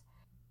audiences.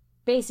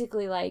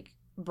 Basically like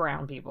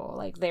brown people.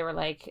 Like they were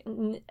like,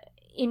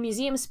 in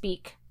museum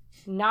speak,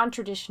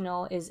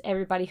 non-traditional is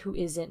everybody who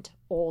isn't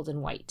old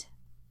and white.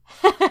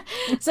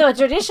 So a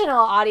traditional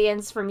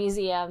audience for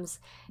museums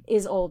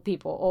is old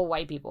people, old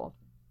white people.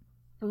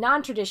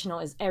 Non-traditional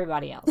is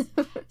everybody else.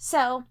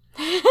 So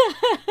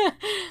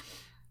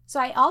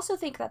I also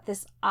think that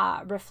this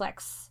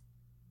reflects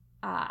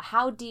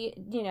how Dia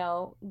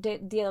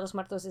de los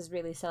Muertos is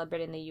really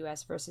celebrated in the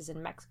U.S. versus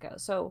in Mexico.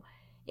 So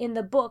in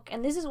the book,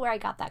 and this is where I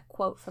got that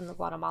quote from the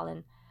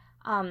Guatemalan,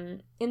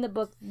 in the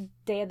book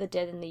Day of the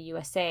Dead in the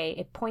USA,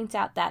 it points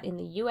out that in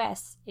the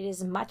U.S. it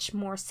is much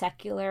more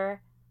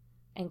secular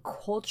and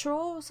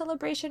cultural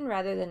celebration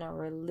rather than a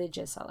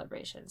religious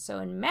celebration. So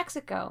in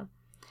Mexico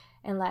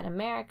and Latin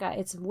America,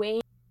 it's way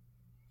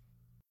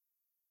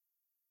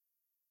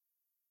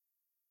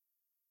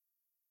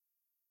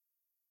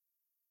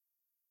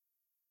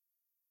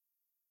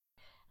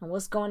and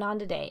what's going on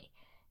today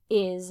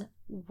is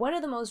one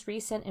of the most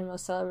recent and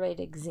most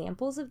celebrated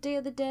examples of Day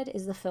of the Dead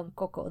is the film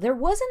Coco. There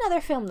was another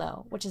film,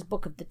 though, which is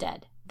Book of the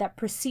Dead, that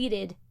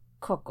preceded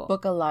Coco.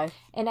 Book of Life.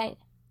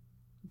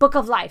 Book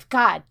of Life.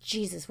 God,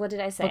 Jesus, what did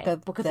I say?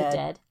 Book of the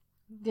Dead.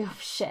 Oh,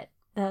 shit.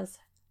 That was...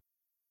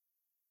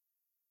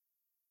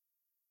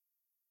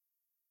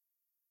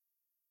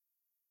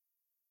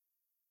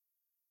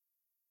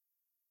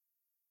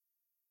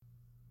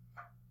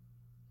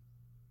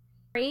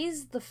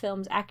 praise the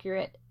film's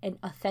accurate and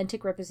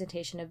authentic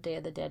representation of Day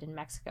of the Dead in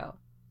Mexico.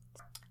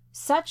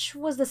 Such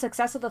was the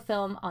success of the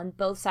film on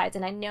both sides,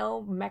 and I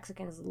know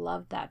Mexicans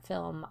loved that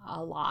film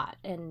a lot,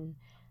 and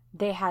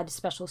they had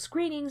special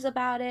screenings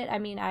about it. I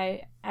mean,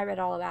 I read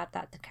all about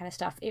that kind of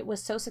stuff. It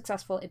was so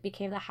successful, it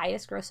became the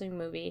highest grossing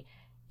movie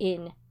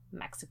in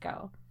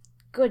Mexico.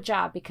 Good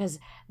job, because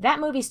that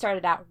movie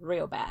started out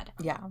real bad.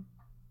 Yeah.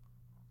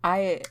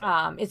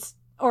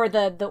 Or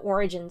the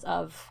origins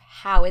of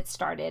how it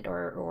started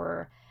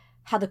or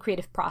how the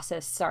creative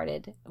process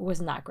started was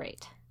not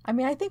great. I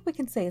mean, I think we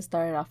can say it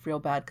started off real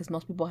bad because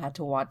most people had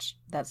to watch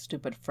that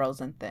stupid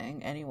Frozen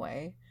thing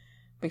anyway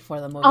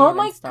before the movie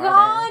even started.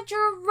 God,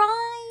 you're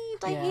right.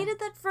 I hated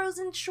that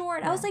Frozen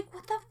short. Yeah. I was like,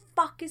 what the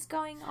fuck is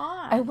going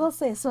on? I will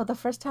say, so the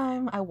first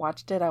time I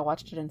watched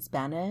it in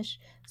Spanish.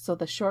 So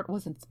the short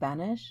was in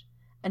Spanish,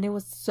 and it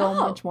was so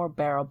much more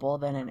bearable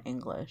than in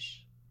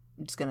English.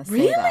 I'm just going to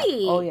say that.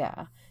 Really? Oh,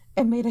 yeah.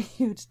 it made a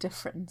huge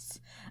difference.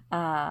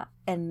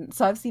 And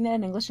so I've seen it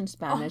in English and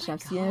Spanish. my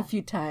I've seen it a God.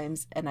 few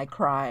times, and I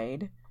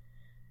cried,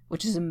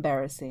 which is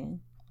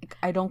embarrassing. Like,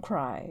 I don't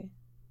cry.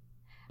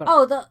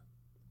 But the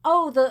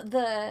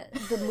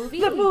movie.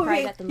 the You movie.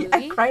 cried at the movie.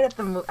 I cried at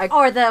the movie.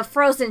 Or the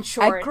Frozen I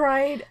short.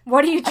 cried.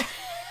 What do you?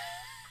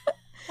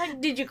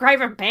 Did you cry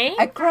from pain?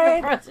 I From the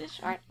cried. Frozen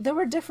short? There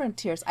were different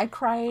tears. I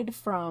cried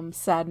from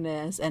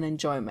sadness and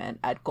enjoyment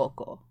at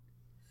Coco.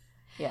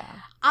 Yeah.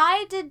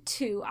 I did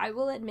too. I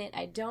will admit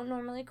I don't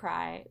normally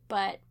cry,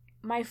 but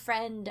my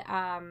friend,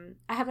 I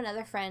have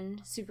another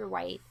friend, Super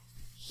White.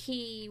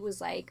 He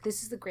was like,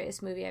 "This is the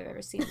greatest movie I've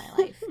ever seen in my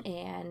life,"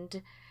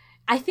 and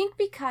I think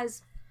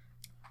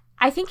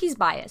he's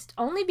biased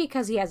only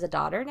because he has a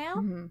daughter now,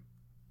 Mm-hmm.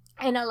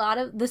 and a lot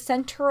of the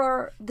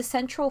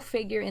central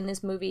figure in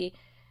this movie,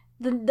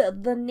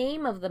 the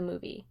name of the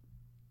movie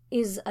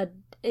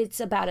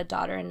it's about a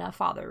daughter and a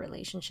father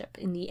relationship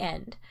in the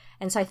end.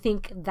 And so I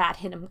think that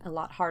hit him a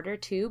lot harder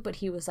too, but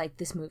he was like,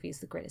 this movie is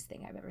the greatest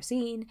thing I've ever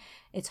seen.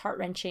 It's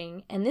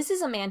heart-wrenching. And this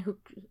is a man who,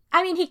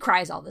 I mean, he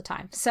cries all the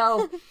time.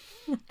 So,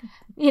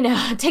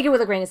 take it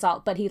with a grain of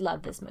salt, but he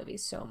loved this movie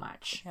so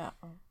much. Yeah.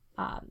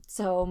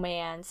 So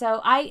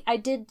I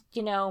did,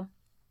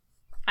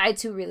 I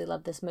too really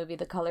love this movie.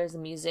 The colors, the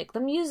music,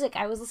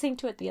 I was listening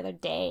to it the other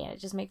day and it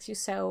just makes you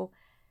so,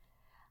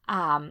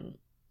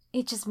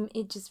 it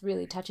just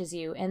really touches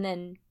you. And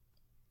then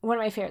one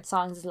of my favorite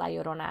songs is La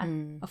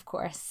Llorona, of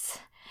course.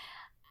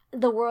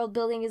 The world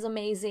building is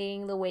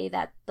amazing. The way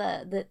that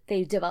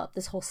they developed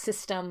this whole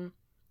system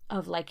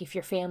of like, if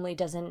your family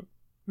doesn't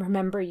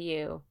remember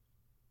you,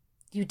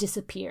 you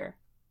disappear.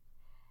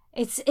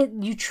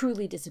 You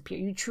truly disappear.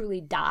 You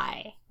truly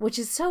die, which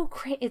is so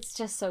crazy. It's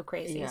just so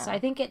crazy. Yeah. So I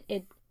think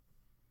it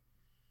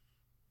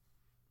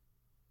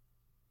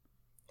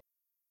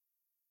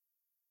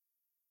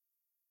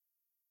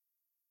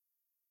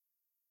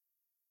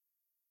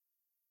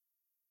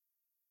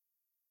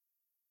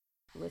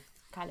with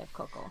kind of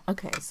Coco.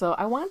 Okay, so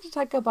I wanted to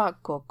talk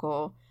about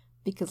Coco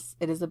because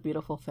it is a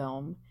beautiful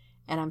film,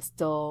 and I'm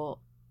still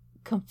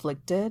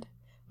conflicted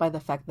by the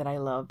fact that I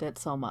loved it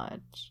so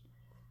much.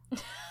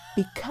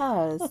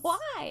 Because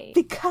Why?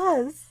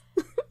 because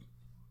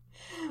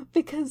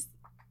because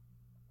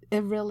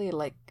it really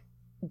like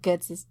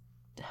gets us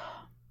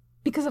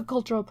because of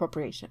cultural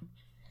appropriation.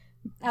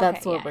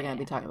 That's what we're going to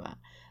be talking about.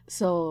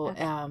 So,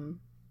 Okay.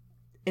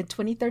 in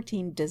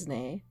 2013,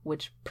 Disney,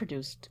 which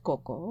produced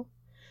Coco,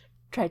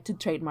 tried to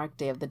trademark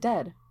Day of the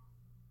Dead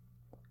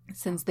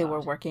since they were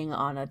God. working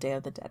on a Day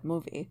of the Dead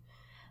movie.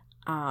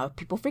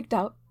 People freaked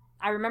out.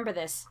 I remember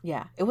this.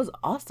 Yeah, it was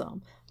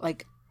awesome.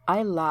 Like,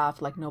 I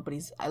laughed like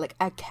nobody's...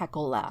 I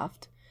cackle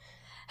laughed.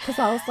 Because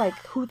I was like,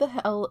 who the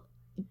hell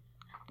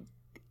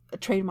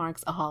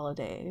trademarks a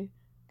holiday?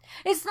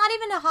 It's not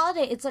even a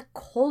holiday. It's a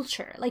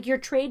culture. Like, you're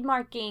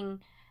trademarking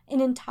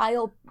an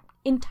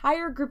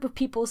entire group of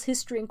people's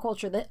history and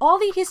culture. That all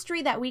the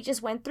history that we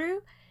just went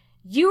through,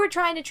 you were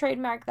trying to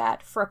trademark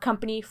that for a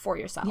company for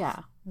yourself.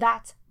 Yeah.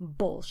 That's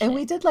bullshit. And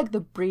we did like the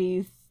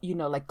brief,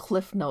 like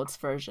Cliff Notes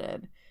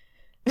version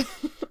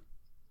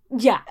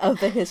Yeah. of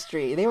the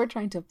history. They were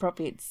trying to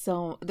appropriate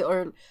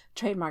or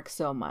trademark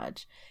so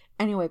much.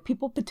 Anyway,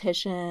 people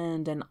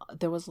petitioned, and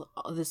there was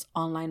this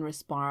online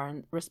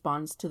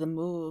response to the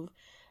move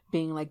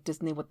being like,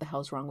 Disney, what the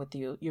hell's wrong with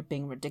you? You're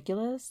being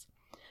ridiculous.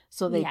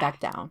 So they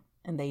backed down,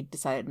 and they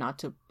decided not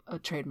to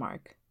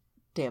trademark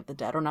Day of the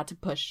Dead, or not to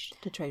push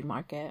to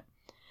trademark it.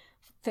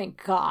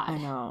 Thank God. I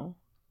know.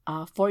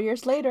 4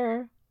 years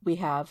later, we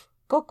have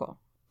Coco,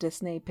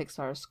 Disney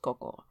Pixar's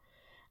Coco,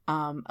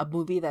 a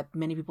movie that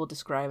many people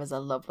describe as a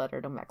love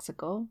letter to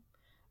Mexico.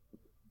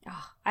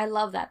 Oh, I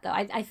love that though.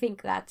 I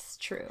think that's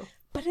true.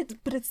 But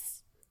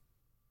it's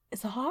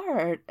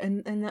hard,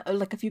 and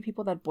like a few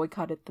people that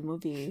boycotted the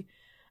movie,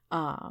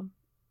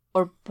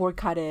 or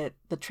boycotted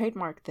the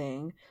trademark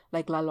thing,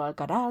 like Lalo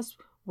Alcaraz,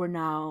 were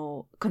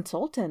now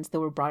consultants. They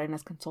were brought in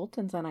as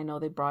consultants, and I know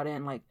they brought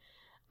in like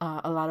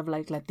a lot of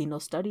like Latino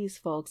studies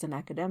folks and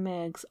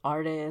academics,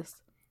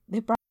 artists.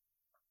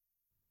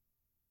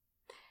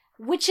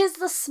 Which is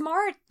the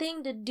smart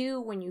thing to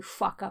do when you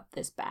fuck up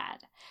this bad,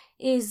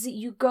 is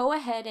you go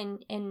ahead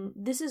and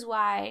this is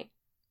why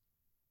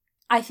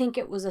I think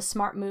it was a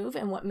smart move,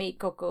 and what made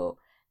Coco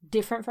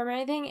different from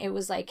anything. It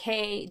was like,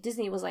 hey,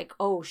 Disney was like,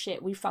 oh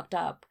shit, we fucked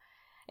up.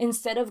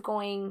 Instead of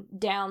going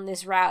down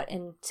this route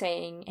and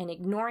saying and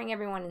ignoring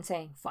everyone and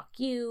saying, fuck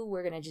you,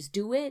 we're gonna just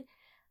do it,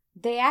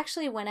 they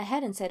actually went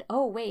ahead and said,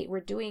 oh wait,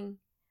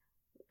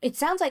 it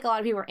sounds like a lot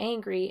of people are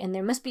angry, and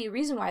there must be a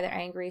reason why they're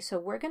angry, so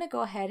we're going to go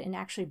ahead and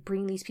actually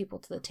bring these people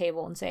to the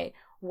table and say,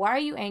 why are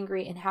you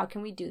angry, and how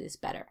can we do this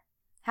better?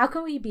 How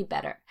can we be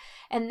better?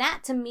 And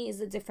that, to me, is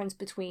the difference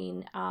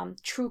between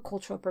true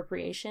cultural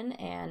appropriation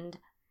and,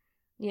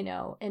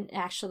 and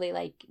actually,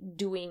 like,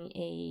 doing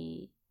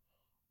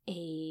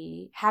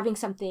having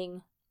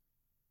something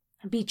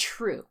be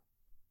true,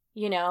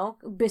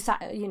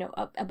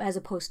 as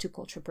opposed to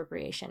cultural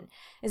appropriation,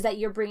 is that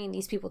you're bringing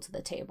these people to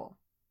the table.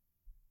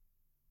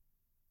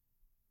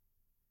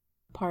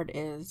 Part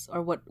is,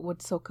 or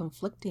what's so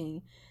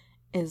conflicting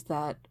is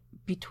that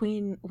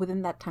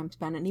within that time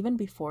span, and even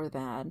before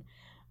that,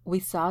 we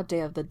saw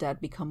Day of the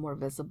Dead become more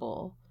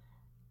visible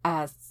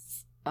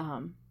as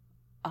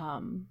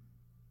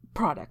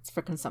products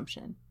for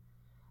consumption.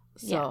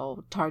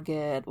 So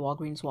Target,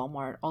 Walgreens,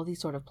 Walmart, all these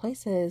sort of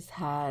places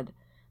had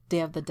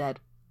Day of the Dead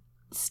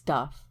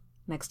stuff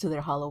next to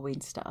their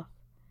Halloween stuff.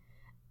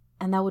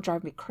 And that would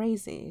drive me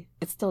crazy.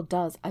 It still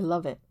does. I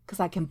love it because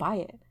I can buy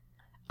it.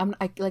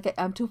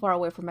 I'm too far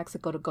away from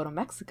Mexico to go to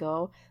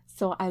Mexico,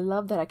 so I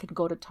love that I can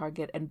go to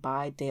Target and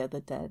buy Day of the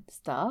Dead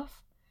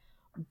stuff.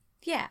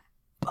 Yeah.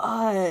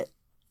 But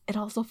it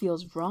also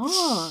feels wrong.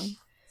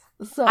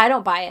 So I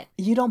don't buy it.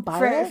 You don't buy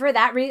it? For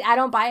that reason, I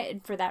don't buy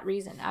it for that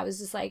reason. I was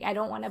just like, I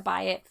don't want to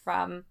buy it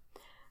from...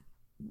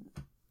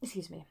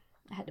 Excuse me.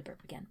 I had to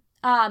burp again.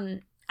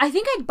 I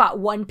think I bought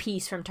one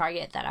piece from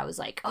Target that I was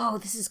like, oh,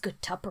 this is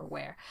good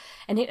Tupperware.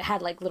 And it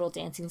had like little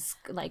dancing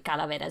like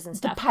calaveras and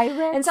stuff. The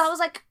pirates? And so I was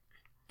like,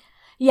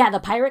 yeah, the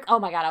pirate. Oh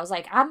my God. I was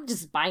like, I'm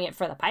just buying it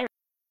for the pirate.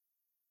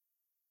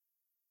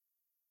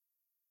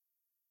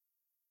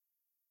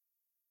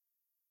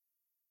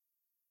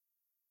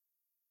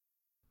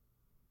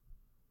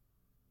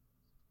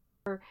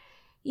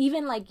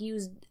 Even like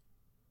used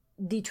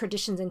the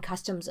traditions and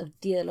customs of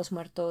Dia de los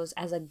Muertos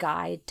as a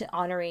guide to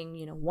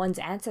honoring, one's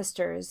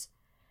ancestors,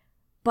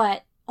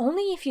 but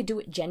only if you do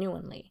it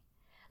genuinely.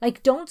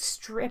 Like, don't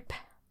strip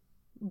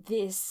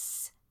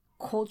this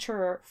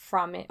culture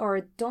from it,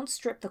 or don't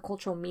strip the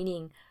cultural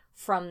meaning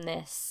from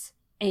this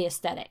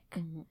aesthetic.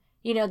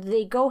 Mm-hmm.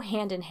 They go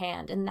hand in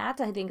hand, and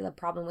that's, I think, the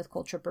problem with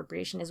cultural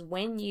appropriation is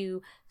when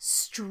you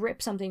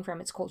strip something from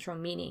its cultural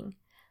meaning,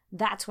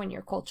 that's when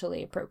you're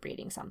culturally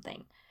appropriating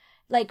something.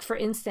 Like, for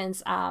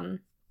instance,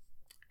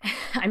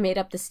 I made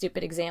up this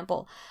stupid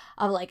example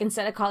of, like,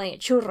 instead of calling it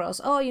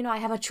churros, I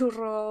have a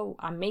churro,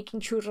 I'm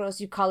making churros,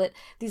 you call it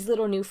these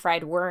little new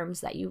fried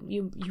worms that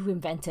you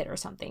invented or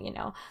something,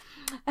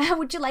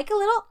 Would you like a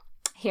little?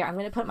 Here, I'm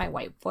going to put my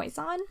white voice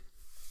on.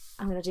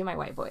 I'm going to do my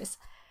white voice.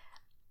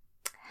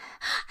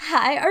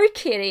 Hi,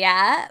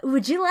 Orchidia.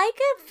 Would you like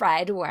a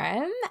fried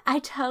worm? I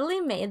totally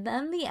made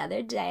them the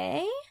other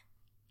day.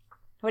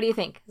 What do you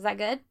think? Is that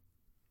good?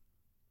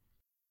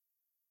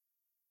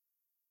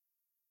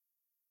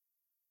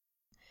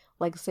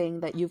 Like saying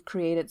that you've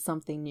created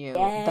something new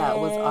that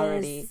was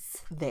already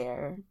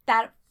there.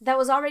 That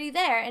was already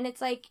there. And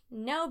it's like,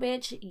 no,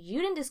 bitch,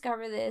 you didn't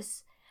discover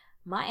this.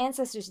 My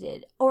ancestors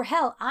did. Or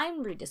hell,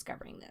 I'm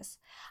rediscovering this.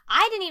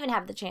 I didn't even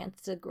have the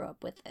chance to grow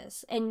up with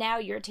this. And now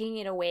you're taking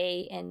it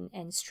away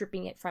and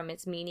stripping it from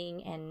its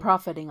meaning and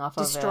profiting off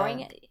of it.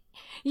 Destroying it.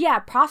 Yeah,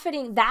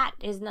 profiting, that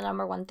is the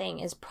number one thing,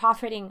 is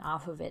profiting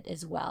off of it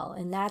as well.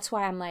 And that's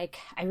why I'm like,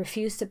 I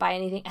refuse to buy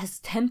anything. As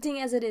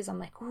tempting as it is, I'm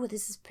like, oh,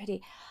 this is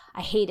pretty.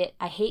 I hate it.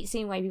 I hate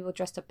seeing white people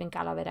dressed up in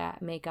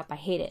calavera makeup. I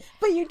hate it.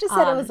 But you just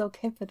said it was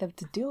okay for them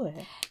to do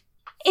it.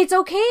 It's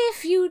okay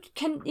if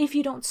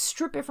you don't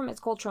strip it from its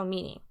cultural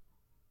meaning.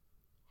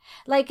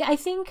 Like, I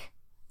think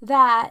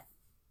that,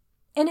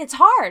 and it's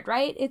hard,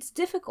 right? It's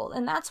difficult.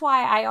 And that's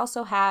why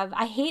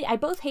I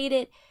both hate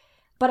it,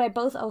 but I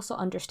both also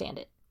understand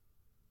it.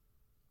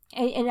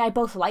 And I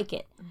both like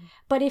it. Mm-hmm.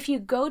 But if you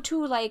go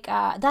to, like,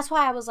 that's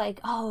why I was like,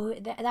 oh,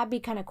 that'd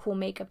be kind of cool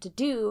makeup to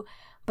do.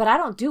 But I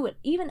don't do it.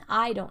 Even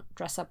I don't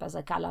dress up as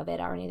a calavera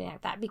or anything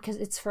like that, because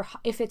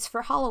if it's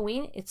for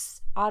Halloween,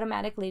 it's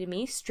automatically, to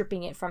me,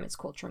 stripping it from its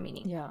cultural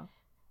meaning. Yeah.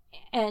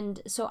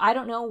 And so I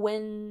don't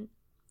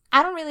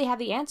really have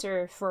the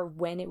answer for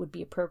when it would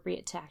be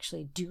appropriate to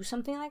actually do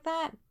something like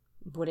that.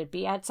 Would it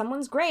be at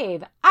someone's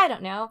grave? I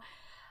don't know.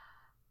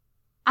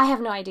 I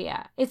have no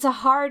idea. It's a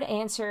hard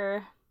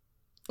answer.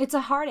 It's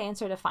a hard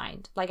answer to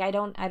find. Like, I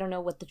don't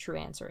know what the true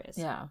answer is.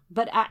 Yeah.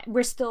 But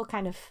we're still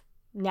kind of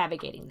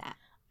navigating that,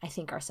 I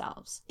think,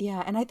 ourselves.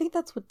 Yeah, and I think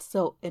that's what's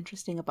so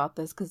interesting about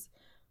this, because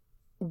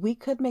we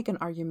could make an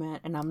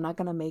argument, and I'm not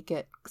going to make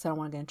it because I don't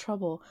want to get in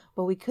trouble,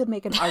 but we could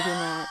make an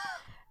argument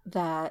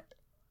that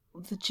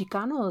the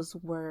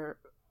Chicanos were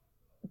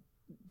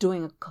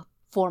doing a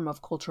form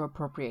of cultural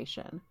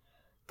appropriation,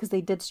 because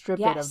they did strip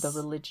it of the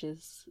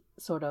religious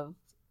sort of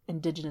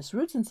indigenous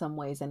roots in some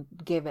ways and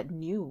gave it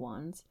new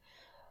ones.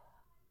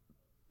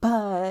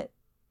 But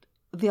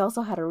they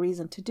also had a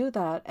reason to do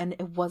that, and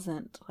it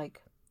wasn't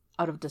like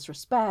out of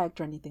disrespect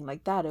or anything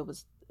like that. It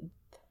was,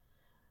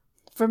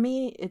 for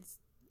me, it's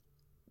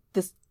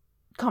this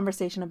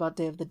conversation about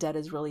Day of the Dead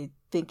is really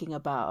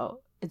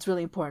it's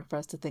really important for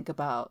us to think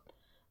about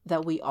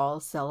that we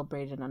all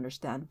celebrate and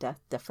understand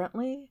death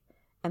differently,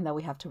 and that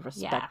we have to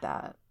respect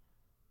that.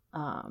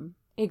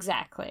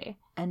 Exactly.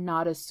 And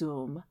not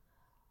assume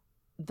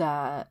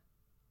that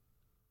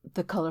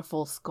the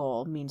colorful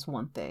skull means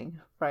one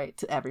thing, right,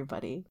 to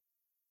everybody.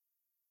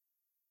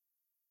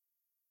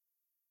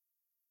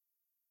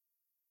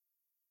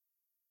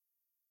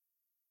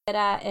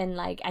 And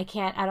like, I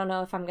don't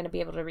know if I'm going to be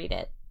able to read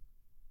it.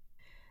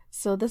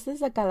 So this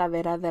is a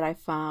calavera that I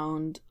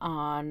found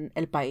on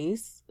El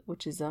País,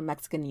 which is a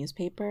Mexican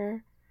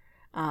newspaper.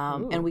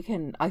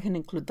 And I can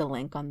include the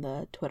link on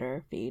the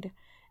Twitter feed.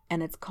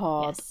 and it's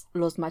called Yes.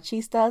 Los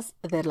Machistas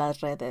de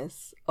las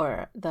Redes,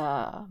 or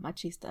the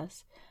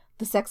Machistas,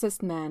 the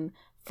sexist men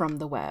from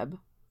the web.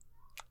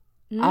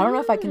 I don't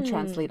know if I can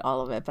translate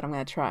all of it, but I'm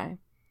going to try.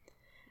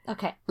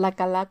 Okay. La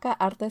calaca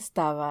harta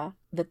estaba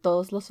de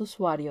todos los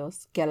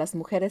usuarios que a las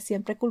mujeres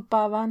siempre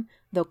culpaban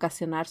de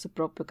ocasionar su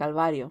propio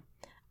calvario.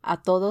 A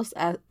todos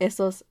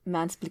esos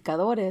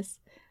mansplicadores,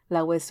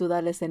 la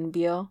huesuda les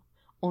envió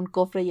un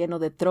cofre lleno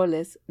de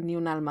troles, ni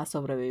un alma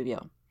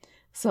sobrevivió.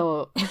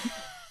 So,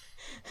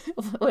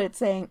 what it's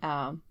saying,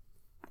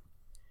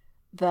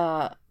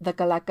 the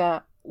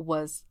calaca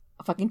was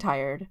fucking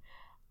tired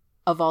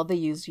of all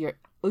the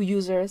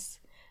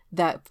users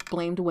that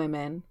blamed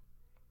women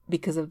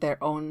because of their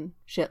own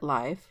shit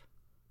life.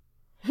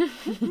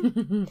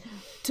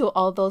 To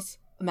all those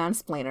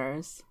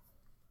mansplainers,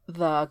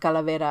 the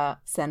calavera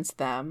sends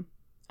them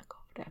a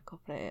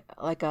cofre,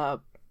 like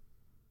a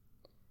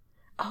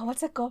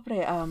what's a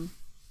cofre?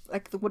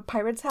 Like what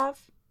pirates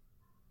have?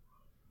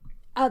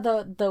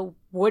 The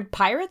wood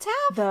pirates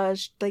have?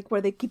 Like where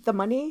they keep the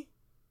money.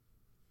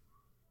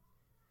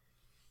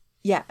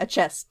 Yeah, a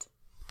chest.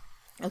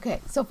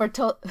 Okay, so for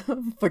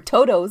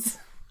Totos,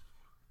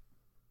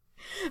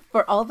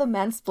 for all the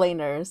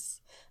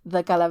mansplainers,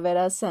 the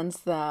calavera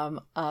sends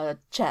them a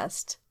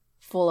chest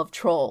full of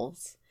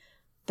trolls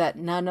that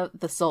none of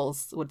the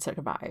souls would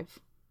survive.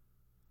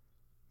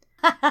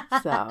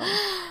 So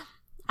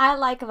I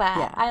like that.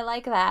 Yeah. I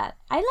like that.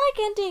 I like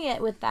ending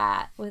it with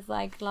that, with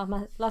like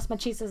Las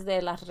Machistas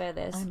de las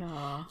Redes. I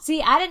know.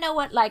 See, I didn't know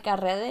what like a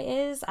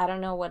rede is. I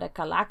don't know what a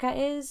calaca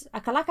is.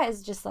 A calaca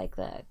is just like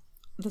the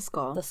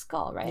skull,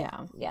 right?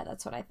 Yeah,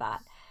 that's what I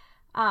thought.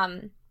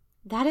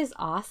 That is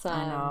awesome.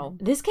 I know.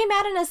 This came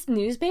out in a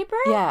newspaper?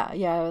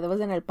 Yeah, that was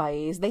in El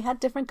País. They had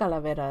different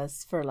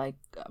calaveras for like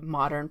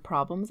modern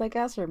problems, I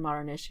guess, or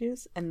modern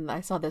issues. And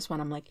I saw this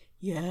one. I'm like,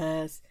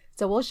 yes.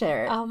 So we'll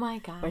share it. Oh my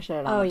god. We'll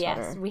share it on yes,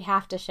 Twitter. we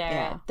have to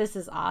share it. This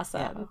is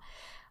awesome. Yeah.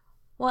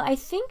 Well, I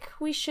think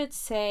we should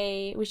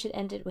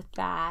end it with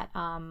that,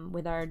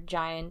 with our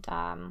giant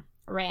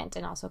rant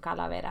and also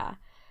calavera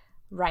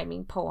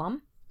rhyming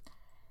poem.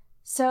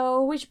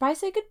 So we should probably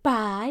say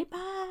goodbye.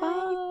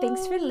 Bye.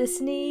 Thanks for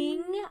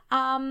listening.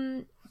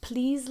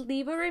 Please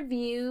leave a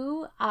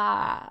review.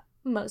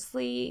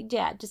 Mostly,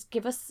 just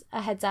give us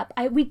a heads up.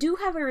 We do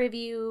have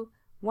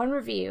one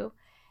review,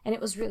 and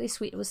it was really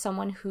sweet. It was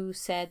someone who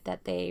said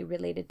that they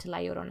related to La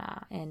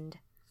Llorona and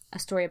a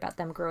story about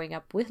them growing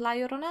up with La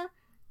Llorona.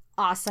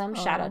 Awesome.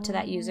 Shout out to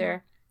that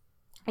user.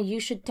 You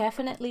should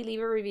definitely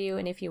leave a review,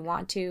 and if you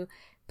want to,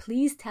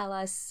 please tell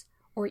us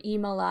or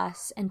email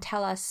us and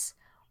tell us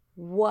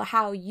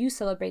how you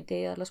celebrate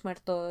Dia de los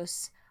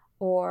Muertos,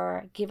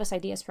 or give us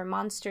ideas for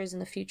monsters in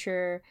the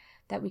future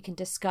that we can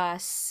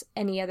discuss.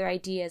 Any other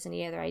ideas,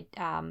 any other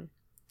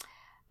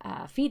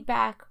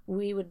feedback,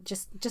 we would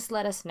just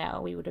let us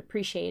know. We would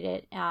appreciate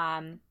it.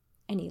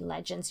 Any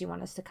legends you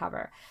want us to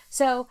cover.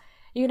 So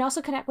you can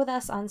also connect with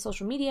us on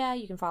social media.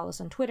 You can follow us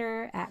on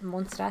Twitter at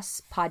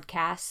Monstras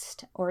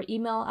Podcast, or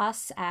email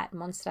us at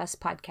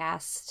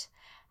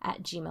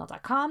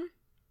monstraspodcast@gmail.com.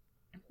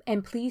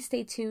 And please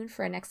stay tuned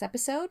for our next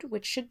episode,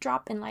 which should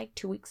drop in like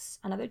 2 weeks,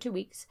 another 2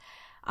 weeks,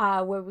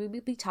 where we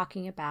will be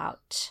talking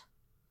about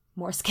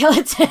more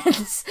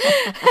skeletons.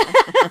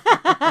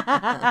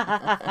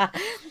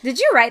 Did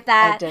you write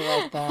that? I did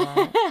write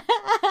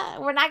that.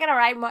 We're not going to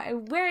write more. Is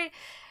it more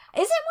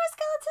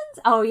skeletons?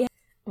 Oh, yeah.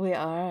 We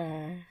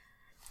are.